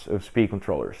 brands of speed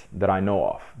controllers that I know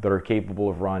of that are capable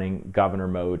of running governor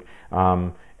mode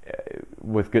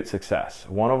with good success.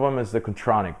 One of them is the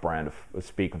Contronic brand of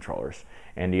speed controllers,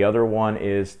 and the other one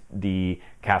is the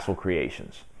Castle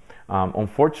Creations.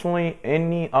 Unfortunately,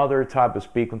 any other type of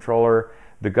speed controller,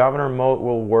 the governor mode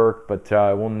will work, but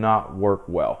it will not work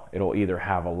well. It'll either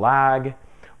have a lag,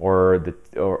 or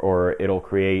it'll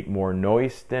create more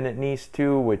noise than it needs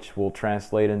to, which will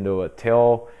translate into a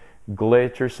tail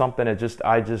glitch or something.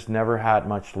 I just never had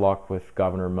much luck with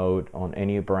governor mode on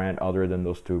any brand other than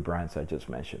those 2 brands I just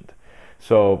mentioned.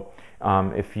 So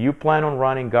if you plan on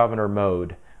running governor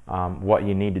mode, what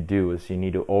you need to do is you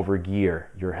need to overgear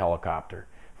your helicopter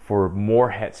for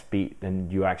more head speed than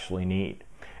you actually need.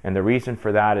 And the reason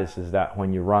for that is that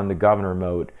when you run the governor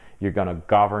mode, you're going to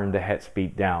govern the head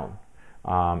speed down.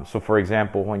 So for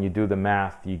example, when you do the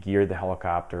math, you gear the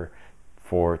helicopter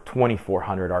for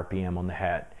 2400 RPM on the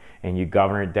head, and you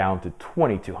govern it down to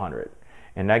 2200.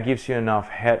 And that gives you enough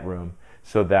headroom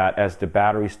so that as the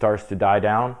battery starts to die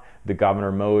down, the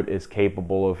governor mode is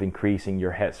capable of increasing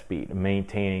your head speed,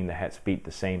 maintaining the head speed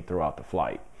the same throughout the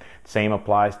flight. Same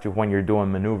applies to when you're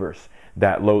doing maneuvers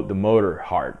that load the motor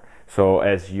hard. So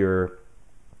as your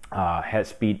head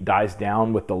speed dies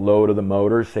down with the load of the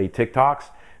motor, say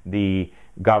tic-tocs, the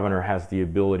governor has the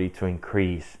ability to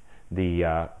increase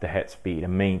the head speed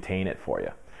and maintain it for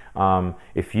you.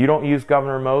 If you don't use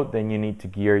governor mode, then you need to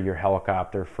gear your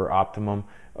helicopter for optimum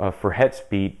for head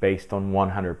speed based on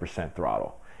 100%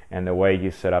 throttle. And the way you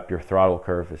set up your throttle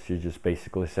curve is you just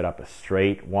basically set up a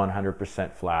straight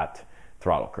 100% flat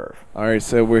throttle curve. All right,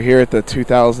 so we're here at the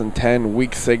 2010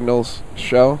 Weak Signals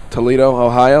show, Toledo,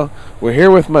 Ohio. We're here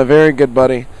with my very good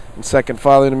buddy and second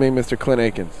father to me, Mr. Clint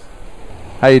Akins.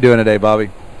 How you doing today,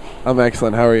 Bobby? I'm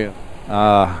excellent. How are you?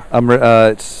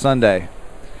 It's Sunday.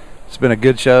 It's been a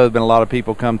good show. There's been a lot of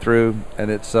people come through,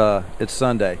 and it's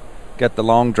Sunday. Got the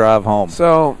long drive home.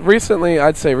 So recently,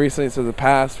 I'd say recently, so the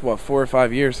past, 4 or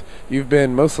 5 years, you've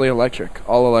been mostly electric,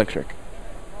 all electric.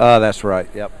 That's right,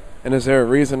 yep. And is there a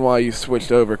reason why you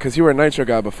switched over? Because you were a nitro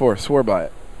guy before, swore by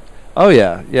it. Oh,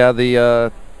 yeah. Yeah,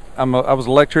 I was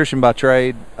an electrician by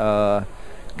trade.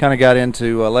 Kind of got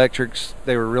into electrics.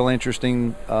 They were real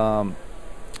interesting.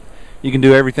 You can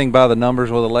do everything by the numbers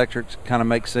with electrics. Kind of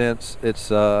makes sense. It's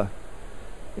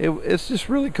just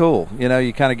really cool. You know,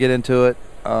 you kind of get into it,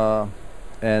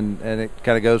 and it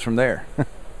kind of goes from there.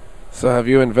 So have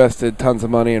you invested tons of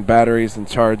money in batteries and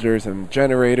chargers and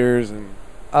generators? And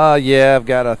Yeah, I've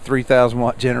got a 3,000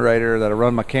 watt generator that I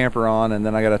run my camper on, and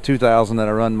then I got a 2,000 that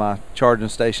I run my charging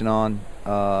station on.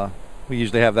 We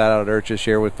usually have that out at IRCHA,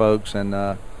 share with folks, and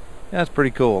yeah, it's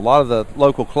pretty cool. A lot of the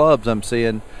local clubs I'm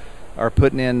seeing are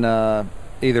putting in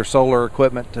either solar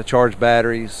equipment to charge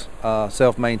batteries,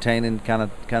 self-maintaining kind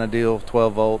of deal,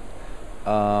 12 volt.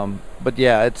 But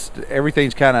yeah,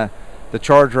 everything's kind of, the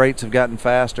charge rates have gotten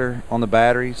faster on the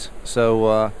batteries,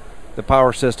 so the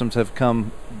power systems have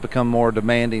become more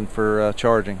demanding for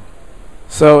charging.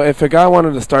 So if a guy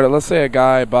wanted to start it, let's say a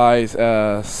guy buys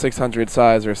a 600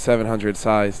 size or 700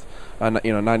 size,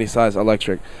 90 size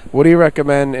electric, what do you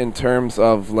recommend in terms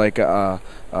of like a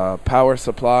power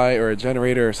supply or a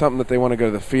generator or something that they want to go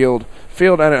to the field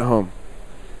and at home?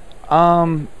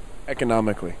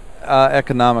 Economically.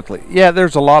 Economically, yeah.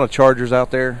 There's a lot of chargers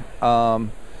out there.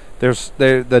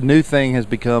 The new thing has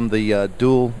become the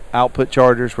dual output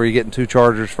chargers, where you're getting 2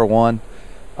 chargers for one.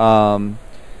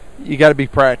 You got to be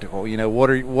practical. What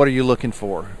are you looking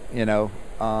for?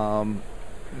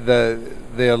 The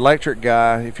electric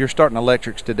guy, if you're starting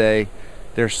electrics today,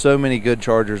 there's so many good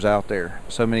chargers out there,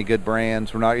 so many good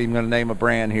brands. We're not even going to name a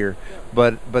brand here,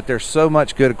 but there's so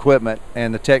much good equipment,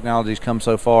 and the technology's come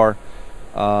so far.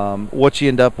 What you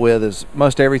end up with is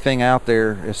most everything out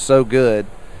there is so good.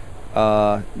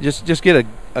 Just get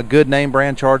a good name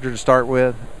brand charger to start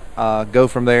with. Go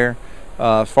from there.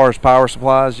 As far as power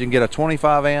supplies, you can get a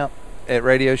 25 amp at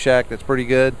Radio Shack. That's pretty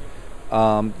good.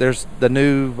 There's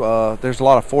a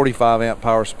lot of 45 amp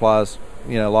power supplies.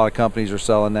 A lot of companies are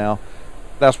selling now.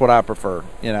 That's what I prefer.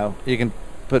 You can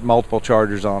put multiple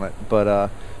chargers on it,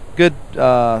 but good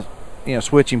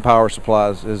switching power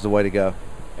supplies is the way to go.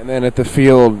 And then at the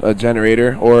field, a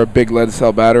generator or a big lead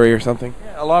cell battery or something.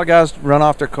 Yeah, a lot of guys run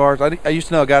off their cars. I used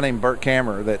to know a guy named Bert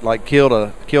Kammerer that like killed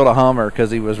a Hummer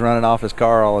because he was running off his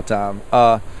car all the time.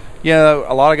 A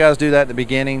lot of guys do that at the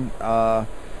beginning.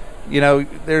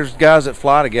 There's guys that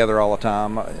fly together all the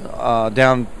time.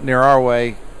 Down near our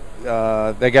way,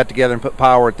 they got together and put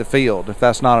power at the field. If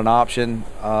that's not an option,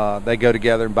 they go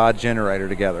together and buy a generator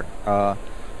together.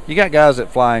 You got guys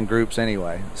that fly in groups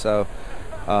anyway. So,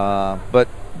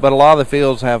 but a lot of the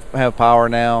fields have power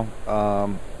now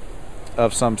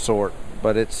of some sort.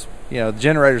 But it's the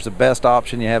generator's the best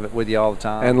option. You have it with you all the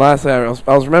time. And lastly, I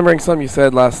was remembering something you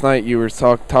said last night. You were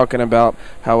talking about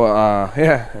how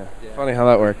funny how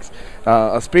that works.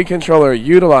 A speed controller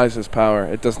utilizes power.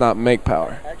 It does not make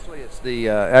power. Actually,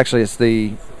 it's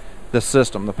the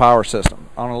system, the power system.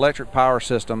 On an electric power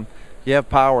system, you have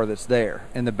power that's there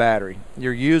in the battery.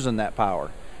 You're using that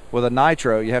power. With a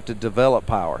nitro, you have to develop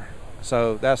power.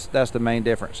 So that's the main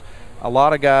difference. A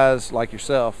lot of guys like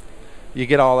yourself, you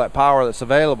get all that power that's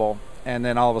available, and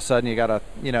then all of a sudden you got to,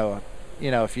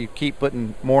 if you keep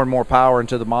putting more and more power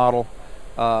into the model,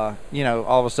 all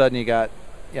of a sudden you got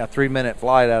 3-minute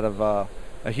flight out of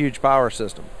a huge power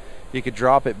system. You could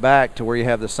drop it back to where you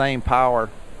have the same power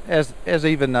as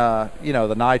even the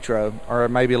nitro, or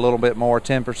maybe a little bit more,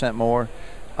 10% more,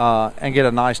 and get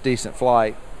a nice decent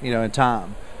flight, in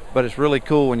time. But it's really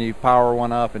cool when you power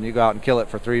one up and you go out and kill it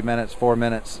for 3 minutes, 4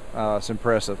 minutes. It's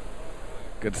impressive.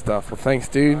 Good stuff. Well, thanks,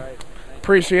 dude. Right.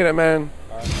 Appreciate it, man.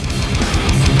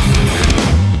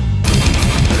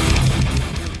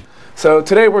 So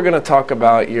today we're going to talk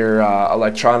about your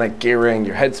electronic gearing,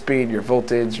 your head speed, your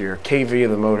voltage, your kV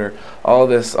of the motor, all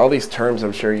these terms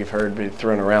I'm sure you've heard be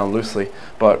thrown around loosely,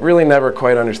 but really never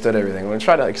quite understood everything. I'm going to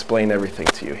try to explain everything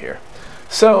to you here.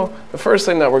 So the first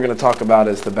thing that we're going to talk about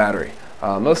is the battery.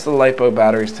 Most of the LiPo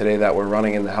batteries today that we're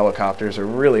running in the helicopters are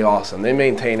really awesome. They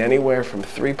maintain anywhere from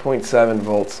 3.7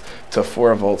 volts to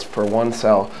 4 volts per one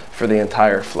cell for the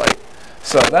entire flight.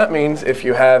 So that means if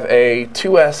you have a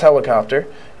 2S helicopter,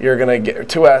 you're going to get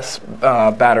 2S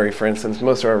battery, for instance.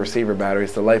 Most of our receiver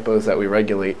batteries, the LiPos that we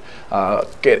regulate,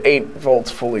 get 8 volts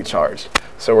fully charged.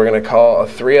 So we're going to call a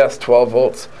 3S 12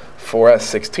 volts, 4S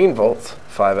 16 volts,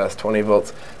 5S 20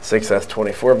 volts, 6S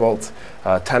 24 volts,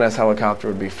 10S helicopter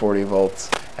would be 40 volts,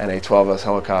 and a 12S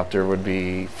helicopter would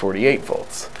be 48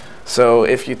 volts. So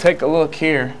if you take a look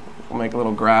here, we'll make a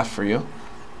little graph for you.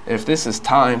 If this is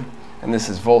time and this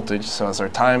is voltage, so as our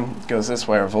time goes this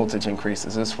way, our voltage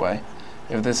increases this way.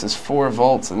 If this is 4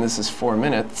 volts and this is 4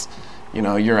 minutes,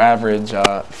 your average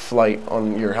flight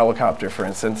on your helicopter, for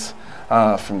instance,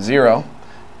 from 0,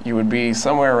 you would be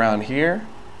somewhere around here,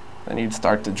 then you'd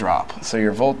start to drop. So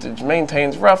your voltage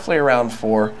maintains roughly around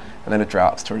 4, and then it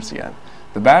drops towards the end.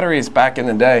 The batteries back in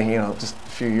the day, just a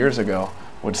few years ago,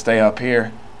 would stay up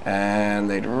here, and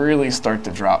they'd really start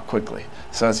to drop quickly.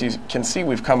 So as you can see,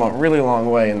 we've come a really long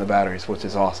way in the batteries, which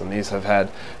is awesome. These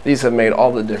have made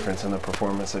all the difference in the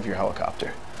performance of your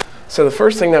helicopter. So the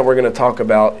first thing that we're going to talk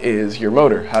about is your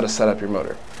motor, how to set up your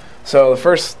motor. So the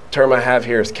first term I have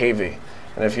here is kV.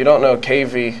 And if you don't know,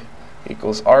 kV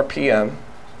equals RPM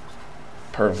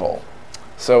per volt.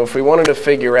 So if we wanted to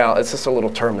figure out, it's just a little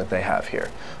term that they have here.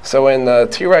 So in the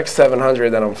T-Rex 700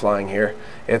 that I'm flying here,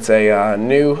 it's a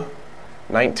new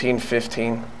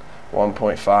 1915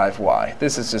 1.5Y.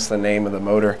 This is just the name of the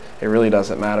motor. It really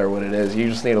doesn't matter what it is. You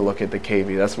just need to look at the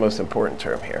kV. That's the most important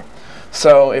term here.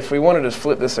 So if we wanted to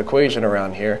flip this equation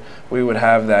around here, we would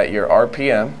have that your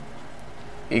RPM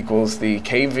equals the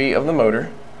kV of the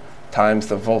motor times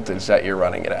the voltage that you're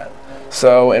running it at.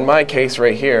 So in my case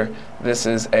right here, this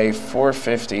is a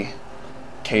 450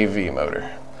 kV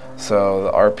motor. So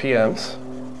the RPMs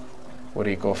would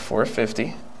equal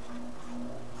 450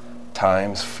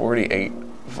 times 48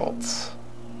 volts.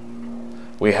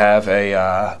 We have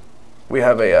a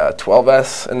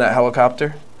 12S in that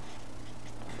helicopter.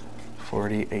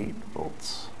 48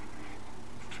 volts.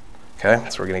 Okay,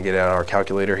 so we're going to get out our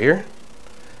calculator here,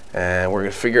 and we're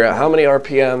going to figure out how many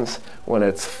RPMs when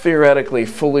it's theoretically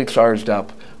fully charged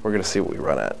up. We're going to see what we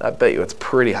run at. I bet you it's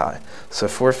pretty high. So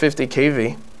 450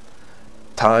 kV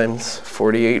times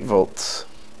 48 volts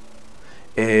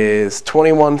is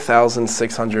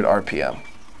 21,600 RPM.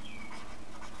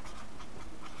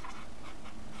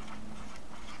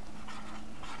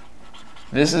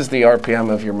 This is the RPM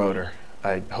of your motor.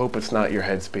 I hope it's not your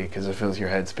head speed, because if it was your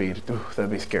head speed, ooh,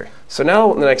 that'd be scary. So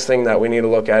now the next thing that we need to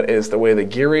look at is the way the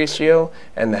gear ratio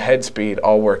and the head speed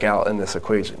all work out in this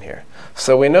equation here.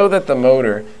 So we know that the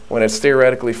motor, when it's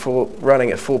theoretically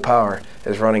running at full power,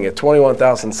 is running at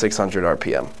 21,600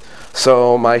 RPM.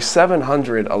 So my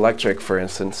 700 electric, for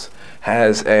instance,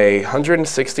 has a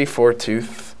 164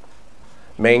 tooth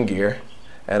main gear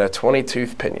and a 20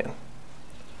 tooth pinion.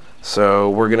 So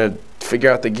we're going to figure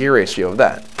out the gear ratio of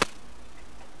that.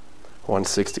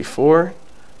 164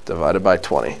 divided by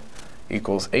 20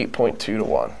 equals 8.2 to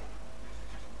 1,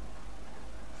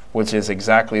 which is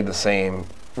exactly the same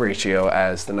ratio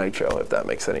as the nitro, if that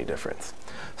makes any difference.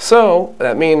 So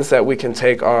that means that we can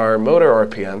take our motor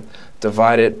RPM,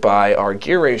 divide it by our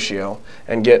gear ratio,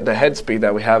 and get the head speed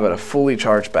that we have at a fully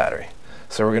charged battery.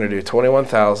 So we're going to do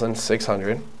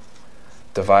 21,600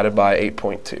 divided by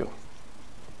 8.2.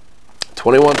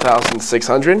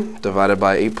 21,600 divided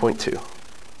by 8.2.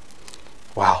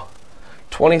 Wow,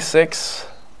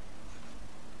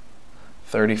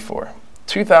 2634.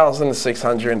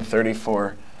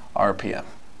 2,634 RPM.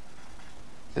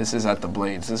 This is at the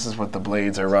blades. This is what the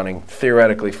blades are running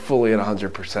theoretically fully at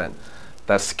 100%.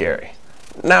 That's scary.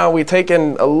 Now we take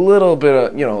in a little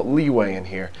bit of leeway in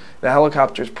here. The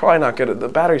helicopter's probably not good. The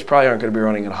batteries probably aren't going to be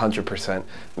running at 100%.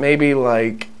 Maybe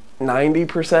like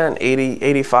 90%, 80,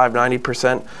 85,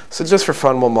 90%. So just for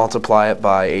fun, we'll multiply it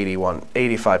by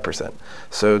 85%.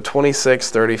 So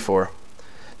 2634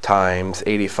 times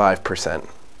 85%.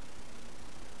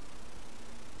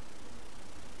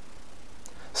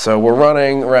 So we're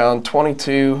running around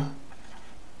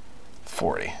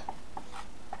 2240.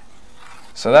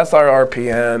 So that's our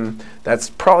RPM. That's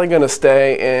probably going to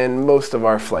stay in most of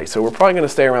our flights. So we're probably going to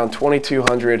stay around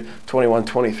 2200,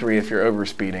 2123 if you're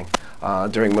overspeeding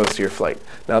during most of your flight.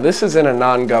 Now this is in a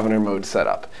non-governor mode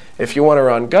setup. If you want to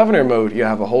run governor mode, you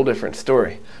have a whole different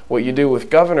story. What you do with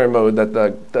governor mode, that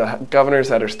the governors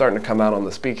that are starting to come out on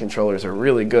the speed controllers are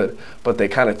really good, but they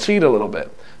kind of cheat a little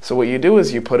bit. So what you do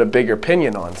is you put a bigger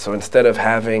pinion on. So instead of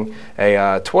having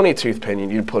a 20 tooth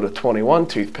pinion, you'd put a 21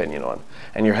 tooth pinion on,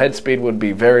 and your head speed would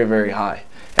be very, very high.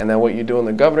 And then what you do in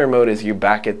the governor mode is you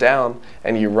back it down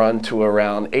and you run to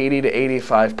around 80 to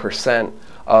 85%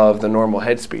 of the normal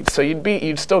head speed. So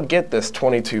you'd still get this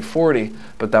 2240,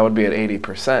 but that would be at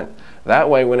 80%. That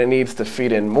way, when it needs to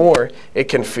feed in more, it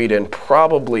can feed in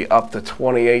probably up to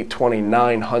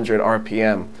 2,900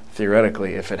 RPM,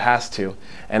 theoretically, if it has to.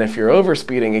 And if you're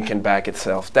overspeeding, it can back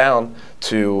itself down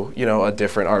to, a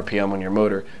different RPM on your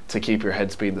motor to keep your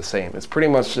head speed the same. It's pretty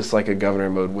much just like a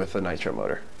governor mode with a nitro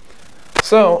motor.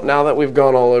 So now that we've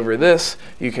gone all over this,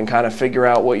 you can kind of figure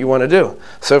out what you want to do.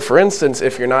 So for instance,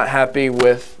 if you're not happy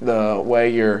with the way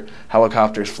your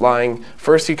helicopter's flying,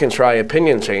 first you can try a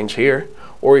pinion change here,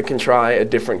 or you can try a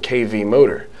different kV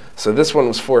motor. So this one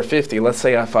was 450. Let's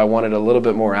say if I wanted a little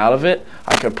bit more out of it,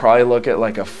 I could probably look at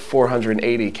like a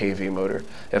 480 kV motor.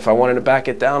 If I wanted to back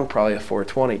it down, probably a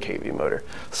 420 kV motor.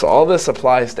 So all this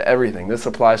applies to everything. This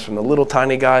applies from the little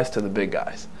tiny guys to the big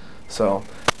guys. So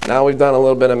now we've done a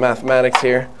little bit of mathematics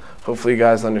here. hopefully you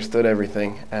guys understood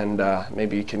everything, and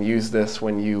maybe you can use this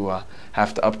when you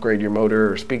have to upgrade your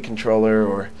motor or speed controller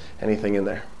or anything in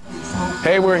there.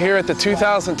 Hey, we're here at the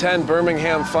 2010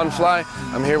 Birmingham Fun Fly.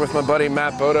 I'm here with my buddy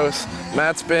Matt Bodos.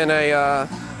 Matt's been a,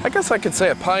 I guess I could say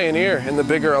a pioneer in the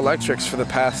bigger electrics for the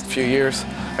past few years.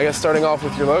 I guess starting off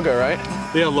with your logo, right?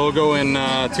 Yeah, logo in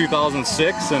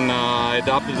 2006, and I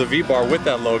adopted the V-bar with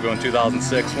that logo in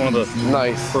 2006. One of the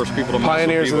first people to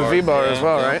pioneers of the V-bar as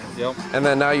well, right? Yep. And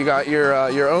then now you got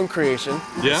your own creation,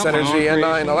 Synergy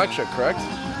N9 Electric, correct?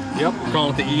 Yep, we're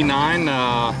calling it the E9.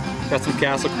 Got some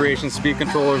Castle Creation speed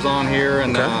controllers on here,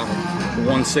 and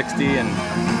 160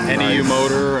 and NEU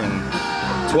motor and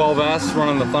 12S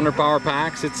running the Thunder Power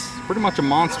packs. It's pretty much a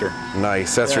monster.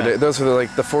 Nice. That's ridiculous. Those are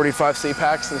like the 45C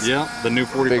packs? And the new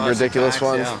 45C big ridiculous packs,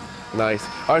 ones. Nice.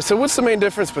 All right, so what's the main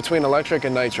difference between electric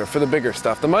and nitro for the bigger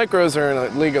stuff? The micros are in a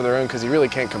league of their own because you really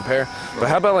can't compare. But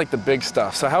how about like the big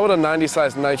stuff? So how would a 90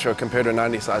 size nitro compare to a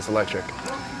 90 size electric?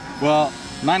 Well,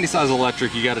 90 size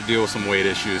electric, you got to deal with some weight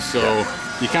issues. So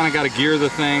you kind of got to gear the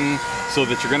thing so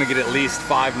that you're going to get at least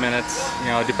 5 minutes, you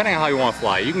know, depending on how you want to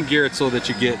fly. You can gear it so that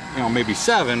you get, you know, maybe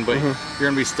 7, but you're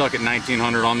going to be stuck at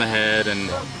 1900 on the head, and,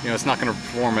 you know, it's not going to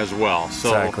perform as well.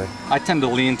 So I tend to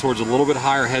lean towards a little bit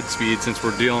higher head speed since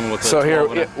we're dealing with So here,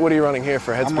 what are you running here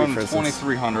for head speed, for instance? I'm running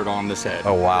 2300 on this head.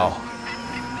 Oh, wow.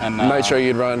 And nitro,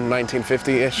 you'd run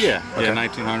 1950-ish? Yeah,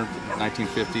 1900,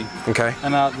 1950. Okay.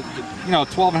 And, you know,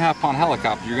 12.5-pound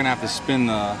helicopter, you're going to have to spin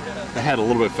the head a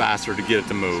little bit faster to get it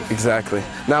to move. Exactly.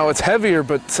 Now, it's heavier,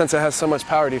 but since it has so much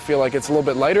power, do you feel like it's a little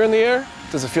bit lighter in the air?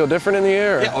 Does it feel different in the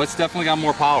air? Or? Yeah, well, it's definitely got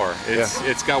more power.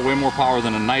 It's got way more power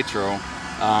than a nitro.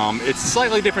 It's a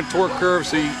slightly different torque curve,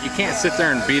 so you can't sit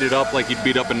there and beat it up like you'd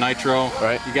beat up a nitro.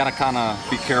 Right. You got to kind of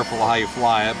be careful how you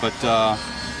fly it, but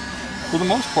for the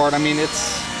most part, I mean,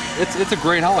 it's a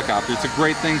great helicopter. It's a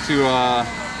great thing to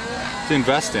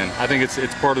invest in. I think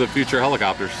it's part of the future of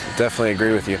helicopters. Definitely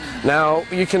agree with you. Now,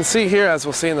 you can see here, as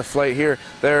we'll see in the flight here,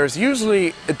 there's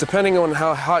usually, depending on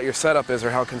how hot your setup is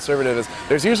or how conservative it is,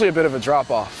 there's usually a bit of a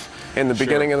drop-off in the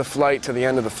beginning of the flight to the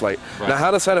end of the flight. Right. Now,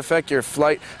 how does that affect your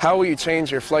flight? How will you change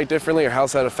your flight differently, or how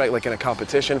does that affect, like in a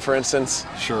competition, for instance?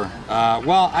 Sure.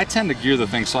 Well, I tend to gear the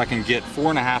thing so I can get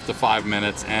 4.5 to 5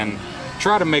 minutes and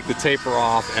try to make the taper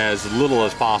off as little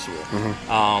as possible.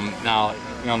 Now,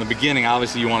 you know, in the beginning,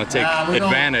 obviously you want to take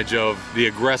advantage of the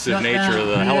aggressive nature of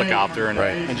the helicopter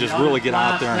and just really get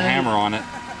out there and hammer on it.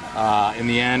 In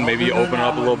the end, maybe you open it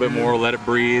up a little bit more, let it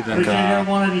breathe. And,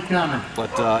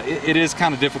 but it is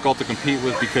kind of difficult to compete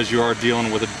with because you are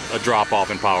dealing with a drop-off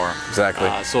in power. Exactly.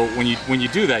 So when you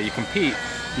do that, you compete.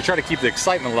 You try to keep the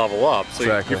excitement level up. So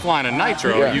you're flying a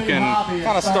nitro, you can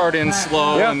kind of start in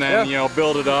slow and then you know,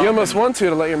 build it up. You almost want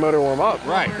to let your motor warm up.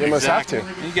 Right. You almost have to.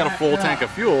 And you got a full tank of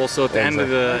fuel, so at the end of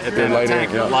the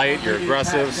tank, you're light, you're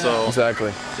aggressive. So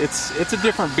it's a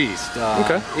different beast.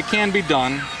 It can be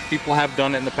done. People have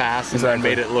done it in the past and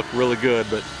made it look really good,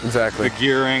 but the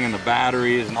gearing and the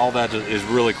batteries and all that is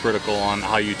really critical on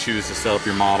how you choose to set up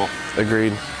your model.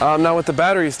 Agreed. Now with the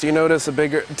batteries, do you notice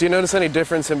any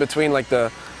difference in between like the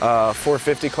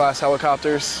 450 class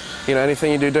helicopters? You know,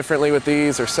 anything you do differently with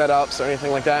these or setups or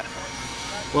anything like that?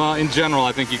 Well, in general,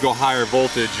 I think you go higher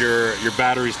voltage, your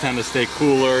batteries tend to stay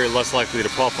cooler, you're less likely to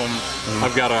puff them.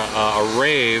 I've got a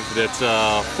Rave that's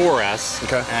 4S,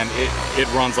 and it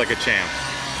runs like a champ.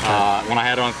 When I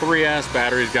had it on 3S,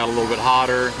 batteries got a little bit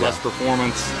hotter, less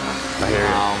performance. I hear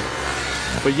you.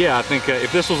 But yeah, I think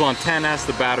if this was on 10S,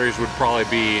 the batteries would probably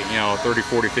be, you know, 30,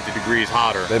 40, 50 degrees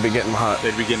hotter. They'd be getting hot.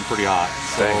 They'd be getting pretty hot.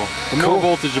 So the more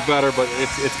voltage, the better, but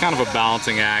it's kind of a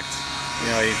balancing act. You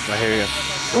know, I hear you.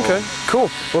 Okay, cool.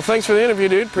 Well, thanks for the interview,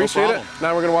 dude. Appreciate it.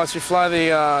 Now we're going to watch you fly the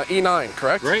E9,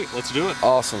 correct? Great, let's do it.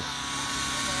 Awesome.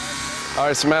 All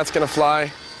right, so Matt's going to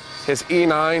fly his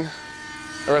E9,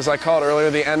 or as I called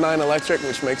earlier, the N9 Electric,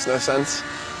 which makes no sense.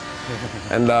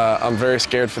 And I'm very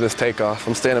scared for this takeoff.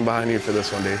 I'm standing behind you for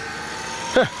this one, dude.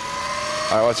 All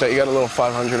right, watch out. You got a little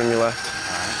 500 on your left.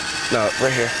 No,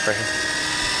 right here, right here.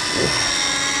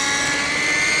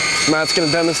 Matt's going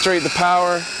to demonstrate the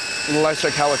power of an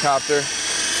electric helicopter.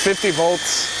 50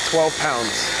 volts, 12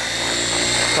 pounds.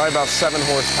 Probably about 7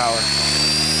 horsepower.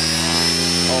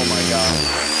 Oh my God.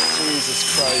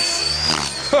 Jesus Christ.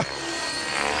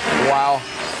 Wow.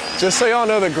 Just so y'all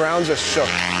know, the ground just shook.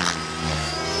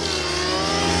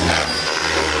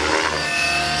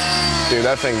 Dude,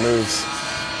 that thing moves.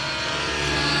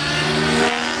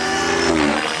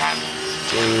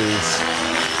 Jeez.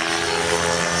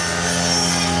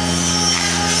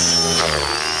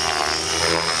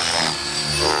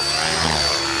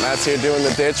 Matt's here doing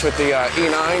the ditch with the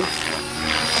E9,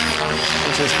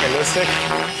 which is ballistic.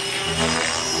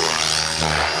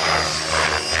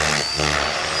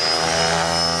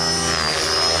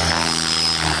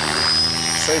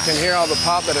 So you can hear all the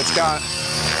pop that it's got.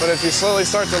 But if you slowly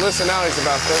start to listen now, he's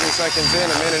about 30 seconds in,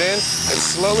 a minute in,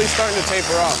 it's slowly starting to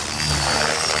taper off,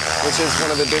 which is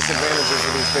one of the disadvantages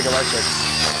of these big electrics.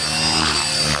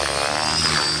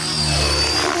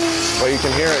 But you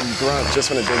can hear it grunt just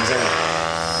when it digs in.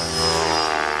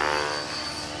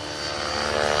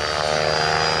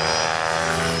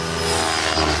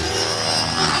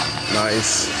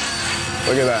 Nice.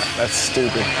 Look at that. That's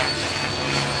stupid.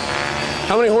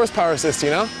 How many horsepower is this, do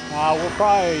you know? We're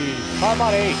probably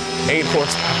about 8. 8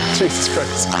 horsepower. Jesus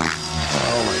Christ.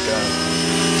 Oh my God.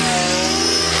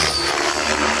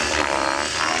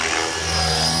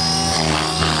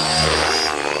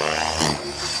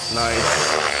 Nice.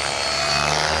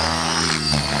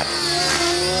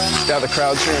 Got the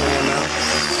crowd cheering in now.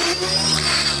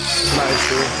 Nice,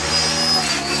 dude.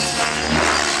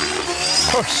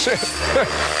 Oh shit.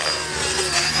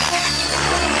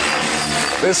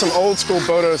 There's some old school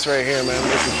Bodos right here, man.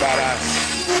 This is badass.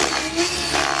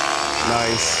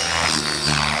 Nice.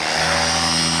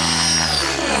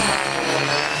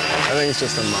 I think it's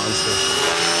just a monster.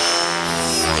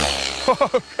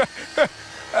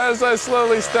 As I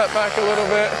slowly step back a little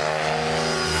bit.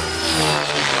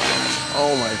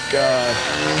 Oh my God.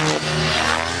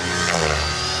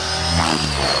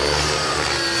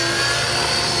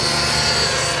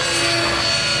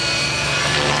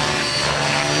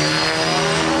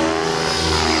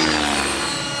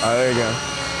 Oh, there you go.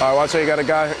 All right, watch out, you got a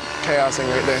guy chaosing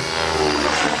right there.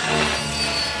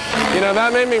 You know,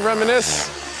 that made me reminisce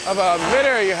of a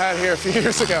midair you had here a few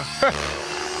years ago.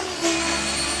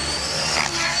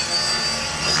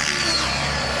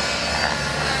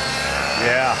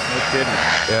 Yeah, no kidding.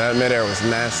 Yeah, that midair was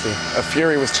nasty. A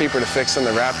Fury was cheaper to fix than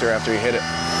the Raptor after he hit it.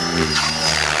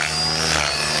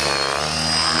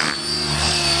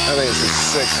 I think this is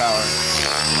sick power.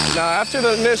 Now, after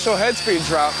the initial head speed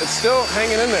drop, it's still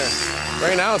hanging in there.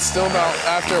 Right now, it's still about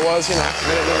after it was, you know, a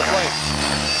minute into the flight.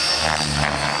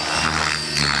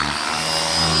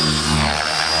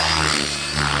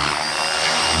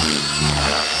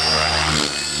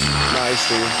 Nice,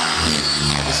 dude.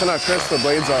 Just not crisp the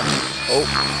blades off. Oh.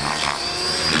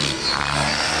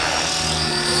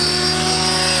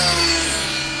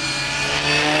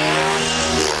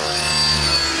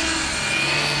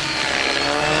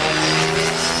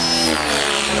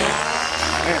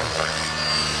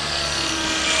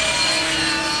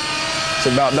 It's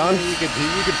about done? You could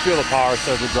feel the power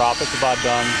start to drop. It's about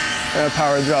done. Yeah,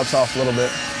 power drops off a little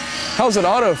bit. How's it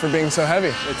auto for being so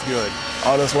heavy? It's good.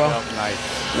 Auto as well? Yep, nice.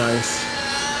 Nice.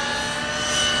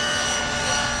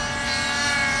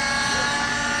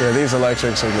 Yeah, these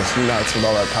electrics are just nuts with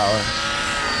all that power.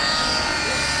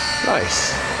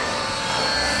 Nice.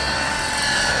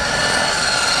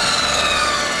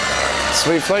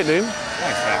 Sweet flight, dude.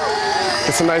 Thanks, man.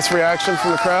 Get some nice reaction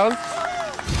from the crowd.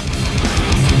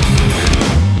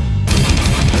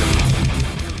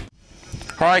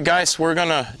 All right, guys, we're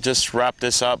gonna just wrap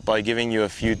this up by giving you a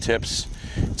few tips,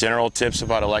 general tips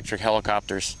about electric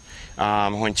helicopters.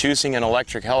 When choosing an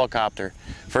electric helicopter,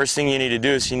 first thing you need to do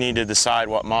is you need to decide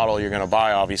what model you're gonna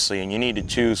buy, obviously, and you need to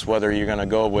choose whether you're gonna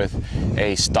go with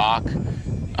a stock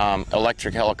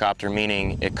electric helicopter,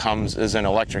 meaning it comes as an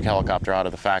electric helicopter out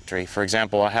of the factory. For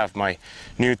example, I have my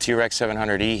new T-Rex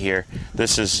 700E here.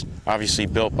 This is obviously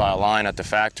built by a line at the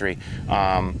factory.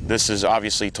 This is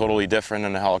obviously totally different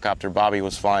than the helicopter Bobby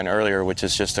was flying earlier, which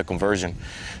is just a conversion.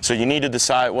 So you need to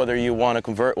decide whether you want to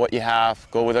convert what you have,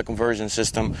 go with a conversion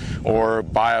system, or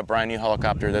buy a brand new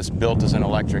helicopter that's built as an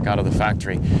electric out of the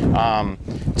factory.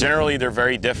 Generally, they're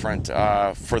very different.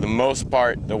 For the most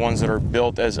part, the ones that are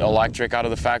built as electric out of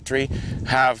the factory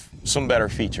have some better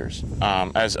features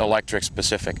as electric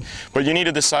specific, but you need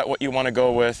to decide what you want to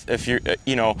go with. If you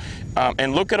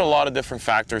and look at a lot of different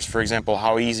factors. For example,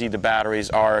 how easy the batteries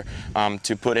are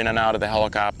to put in and out of the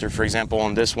helicopter. For example,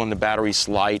 on this one, the batteries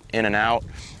slide in and out.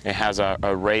 It has a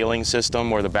railing system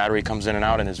where the battery comes in and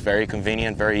out, and it's very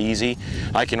convenient, very easy.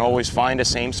 I can always find the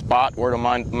same spot where to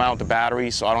mount the battery,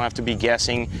 so I don't have to be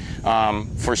guessing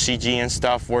for CG and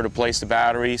stuff where to place the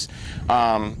batteries.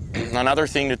 Another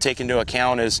thing to take into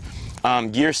account is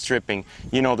gear stripping.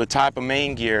 You know, the type of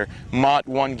main gear. Mod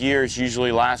 1 gears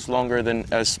usually last longer than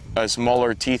a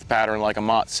smaller teeth pattern like a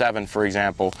Mod 7, for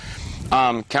example.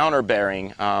 Counter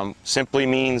bearing simply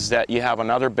means that you have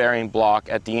another bearing block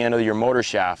at the end of your motor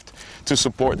shaft to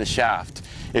support the shaft.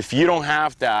 If you don't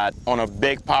have that on a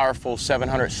big, powerful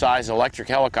 700 size electric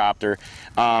helicopter,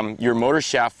 your motor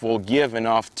shaft will give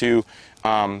enough to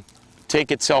take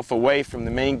itself away from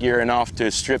the main gear enough to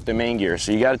strip the main gear.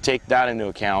 So you got to take that into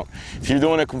account. If you're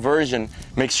doing a conversion,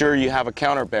 make sure you have a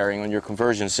counter bearing on your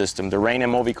conversion system. The Rain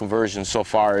MOV conversion so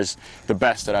far is the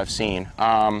best that I've seen.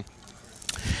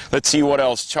 Let's see what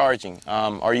else. Charging.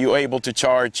 Are you able to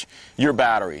charge your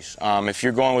batteries? If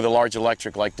you're going with a large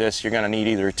electric like this, you're going to need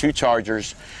either 2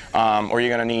 chargers or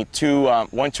you're going to need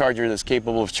one charger that's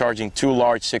capable of charging 2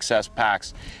 large 6S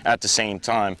packs at the same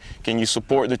time. Can you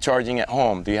support the charging at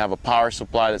home? Do you have a power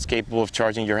supply that's capable of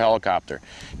charging your helicopter?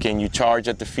 Can you charge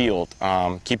at the field?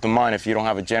 Keep in mind, if you don't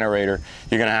have a generator,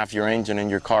 you're going to have your engine in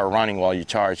your car running while you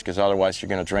charge, because otherwise you're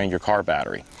going to drain your car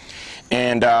battery.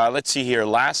 And let's see here.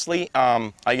 Lastly,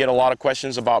 I get a lot of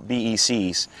questions about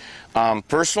BECs.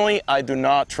 Personally, I do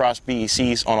not trust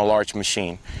BECs on a large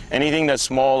machine. Anything that's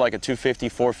small, like a 250,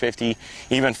 450,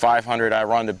 even 500, I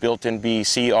run the built-in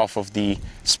BEC off of the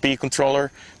speed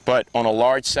controller. But on a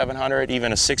large 700,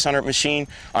 even a 600 machine,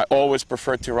 I always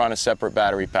prefer to run a separate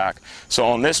battery pack. So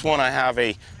on this one, I have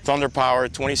a Thunder Power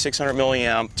 2600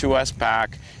 milliamp 2S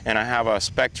pack, and I have a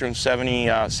Spectrum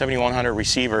 7100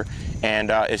 receiver, and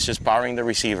it's just powering the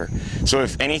receiver. So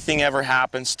if anything ever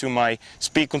happens to my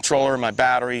speed controller, my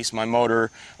batteries, my motor,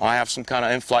 I have some kind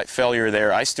of in-flight failure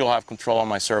there, I still have control on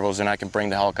my servos, and I can bring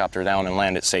the helicopter down and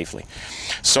land it safely.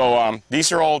 So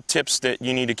these are all tips that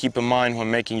you need to keep in mind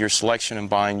when making your selection and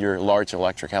buying your large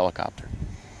electric helicopter.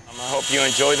 I hope you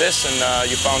enjoy this and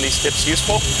you found these tips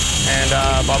useful, and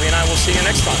Bobby and I will see you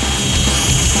next time.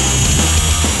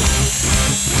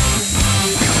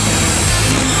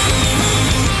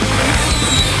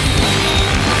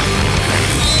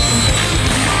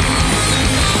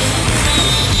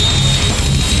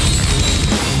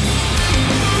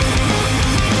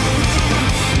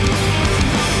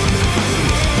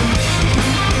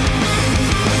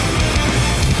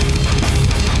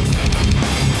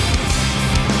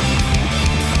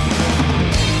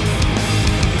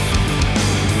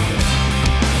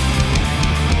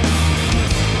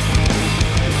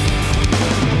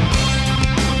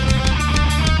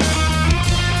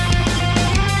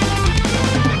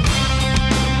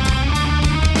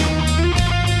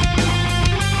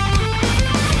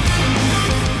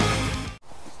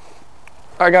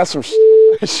 I got some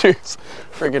shoes.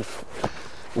 Freaking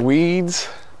weeds.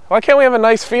 Why can't we have a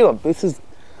nice field? This is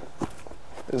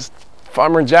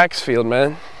Farmer Jack's field,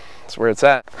 man. That's where it's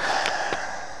at.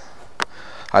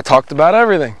 I talked about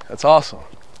everything. That's awesome.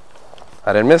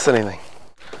 I didn't miss anything.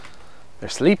 They're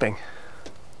sleeping.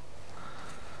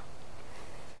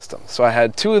 So I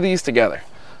had 2 of these together.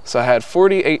 So I had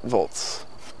 48 volts.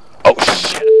 Oh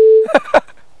shit.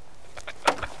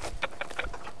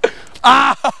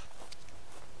 Ah!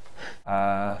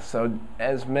 So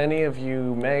as many of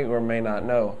you may or may not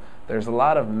know, there's a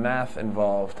lot of math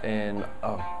involved in,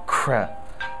 oh crap,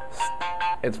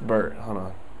 it's Bert, hold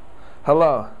on.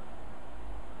 Hello.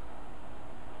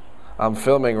 I'm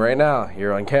filming right now,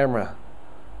 you're on camera.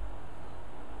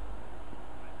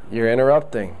 You're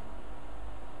interrupting.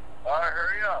 All right,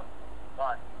 hurry up.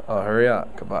 Bye. Oh, hurry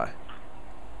up, goodbye.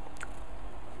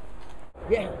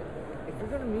 Yeah, if we're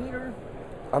gonna meet her.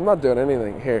 I'm not doing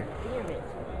anything, here. Damn it.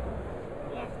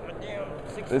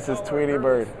 This is Tweety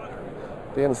Bird,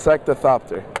 the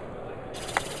insectothopter.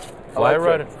 Fly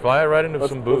right into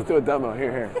some booth. Let's do a demo.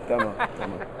 Here, demo.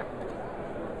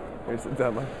 Here's the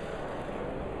demo.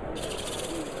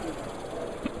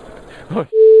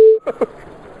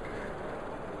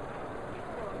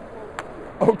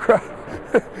 Oh crap!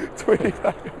 Tweety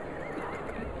Bird.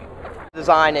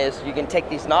 Design is you can take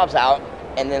these knobs out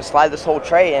and then slide this whole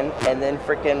tray in and then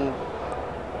freaking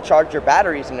charge your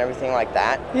batteries and everything like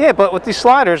that. Yeah, but with these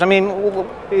sliders, I mean,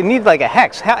 you need like a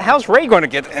hex. How's Ray going to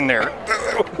get in there?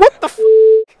 What the f?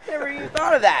 Never even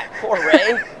thought of that. Poor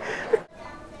Ray.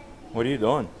 What are you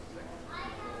doing?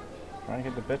 Trying to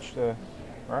get the bitch to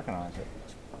recognize it.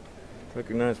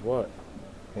 Recognize what?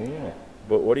 The unit.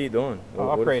 But what are you doing?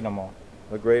 Upgrade them all.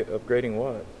 Upgrading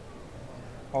what?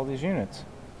 All these units.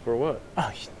 For what?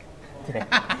 Oh,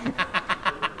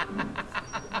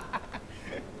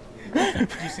 Did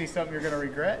you see something you're going to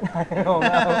regret? I don't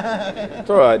know. It's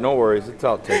all right, no worries. It's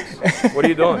outtakes. What are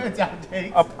you doing? It's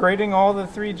outtakes. Upgrading all the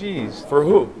 3Gs. For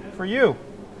who? For you.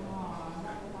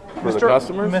 For the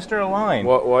customers? Mr. Align.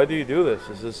 Why do you do this?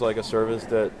 Is this like a service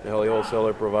that Heli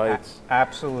Wholesaler provides?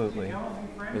 Absolutely.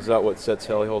 Is that what sets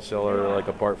Heli Wholesaler like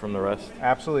apart from the rest?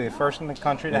 Absolutely. The first in the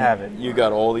country to have it. You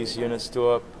got all these units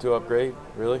to upgrade?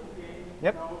 Really?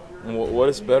 Yep. And what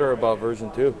is better about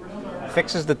version 2?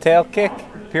 Fixes the tail kick,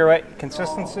 pirouette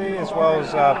consistency, as well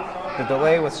as the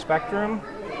delay with Spectrum.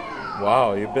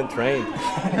 Wow, you've been trained.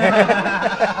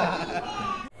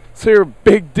 So you're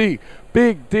Big D.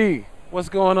 Big D. What's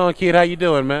going on, kid? How you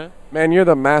doing, man? Man, you're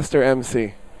the master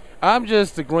MC. I'm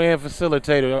just the grand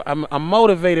facilitator. I'm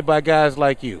motivated by guys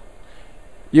like you.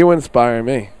 You inspire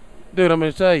me. Dude, I'm going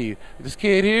to tell you, this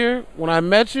kid here, when I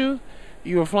met you,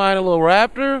 you were flying a little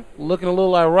Raptor, looking a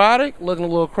little erotic, looking a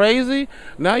little crazy.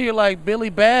 Now you're like Billy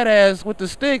Badass with the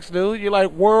sticks, dude. You're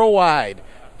like worldwide.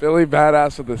 Billy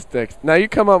Badass with the sticks. Now you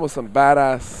come up with some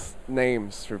badass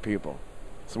names for people.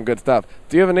 Some good stuff.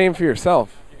 Do you have a name for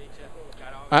yourself?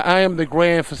 I am the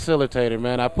grand facilitator,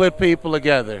 man. I put people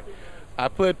together.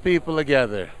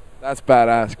 That's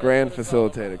badass. Grand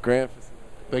facilitator.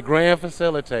 The grand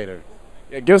facilitator.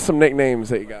 Yeah, give us some nicknames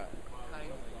that you got.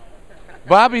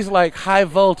 Bobby's like high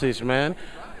voltage, man.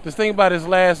 Just think about his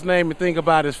last name and think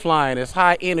about his flying. It's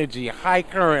high energy, high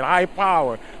current, high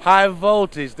power, high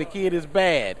voltage. The kid is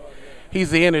bad.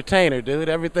 He's the entertainer, dude.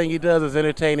 Everything he does is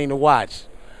entertaining to watch.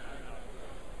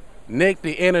 Nick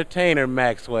the Entertainer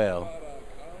Maxwell.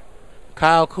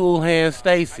 Kyle Cool Hand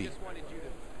Stacy.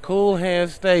 Cool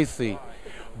Hand Stacy.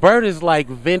 Bert is like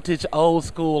vintage, old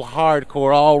school,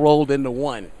 hardcore, all rolled into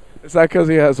one. Is that because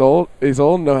he's old,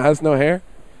 has no hair?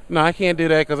 No, I can't do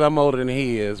that because I'm older than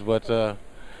he is, but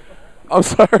I'm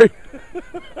sorry.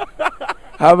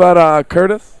 How about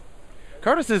Curtis?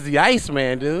 Curtis is the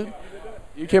Iceman, dude.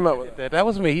 You came up with that. That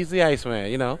was me. He's the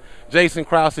Iceman, you know. Jason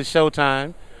Krause is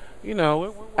Showtime. You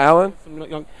know. Alan?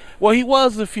 Well, he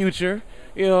was the future.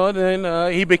 You know, and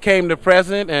then he became the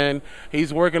present, and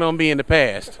he's working on being the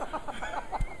past.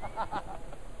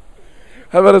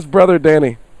 How about his brother,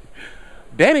 Danny?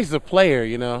 Danny's a player,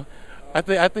 you know. I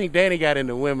think Danny got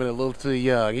into women a little too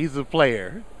young. He's a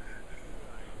player.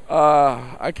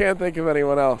 I can't think of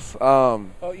anyone else. Oh,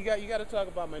 you got to talk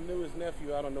about my newest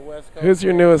nephew out on the West Coast. Who's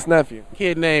your newest nephew?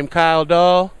 Kid named Kyle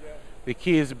Dahl. Yeah. The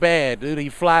kid's bad, dude. He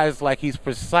flies like he's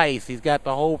precise. He's got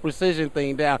the whole precision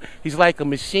thing down. He's like a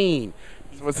machine.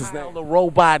 What's his name? The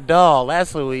robot doll.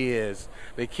 That's who he is.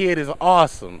 The kid is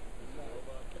awesome.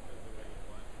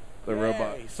 The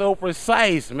robot. He's so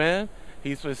precise, man.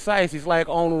 He's precise. He's like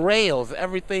on rails.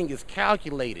 Everything is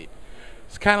calculated.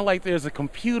 It's kind of like there's a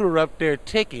computer up there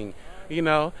ticking, you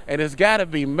know, and it's got to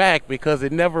be Mac because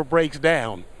it never breaks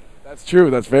down. That's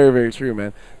true. That's very, very true,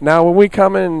 man. Now, when we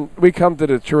come to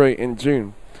Detroit in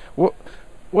June.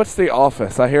 What's the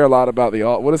office? I hear a lot about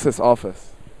what is this office?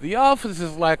 The office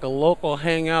is like a local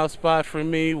hangout spot for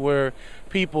me where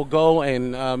people go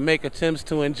and make attempts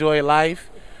to enjoy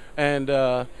life.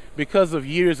 And because of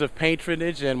years of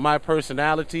patronage and my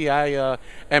personality, I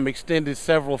am extended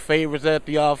several favors at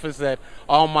the office that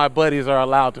all my buddies are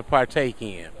allowed to partake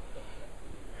in.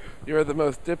 You're the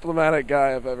most diplomatic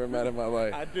guy I've ever met in my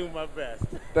life. I do my best.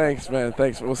 Thanks, man.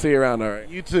 Thanks. We'll see you around, all right?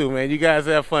 You too, man. You guys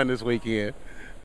have fun this weekend.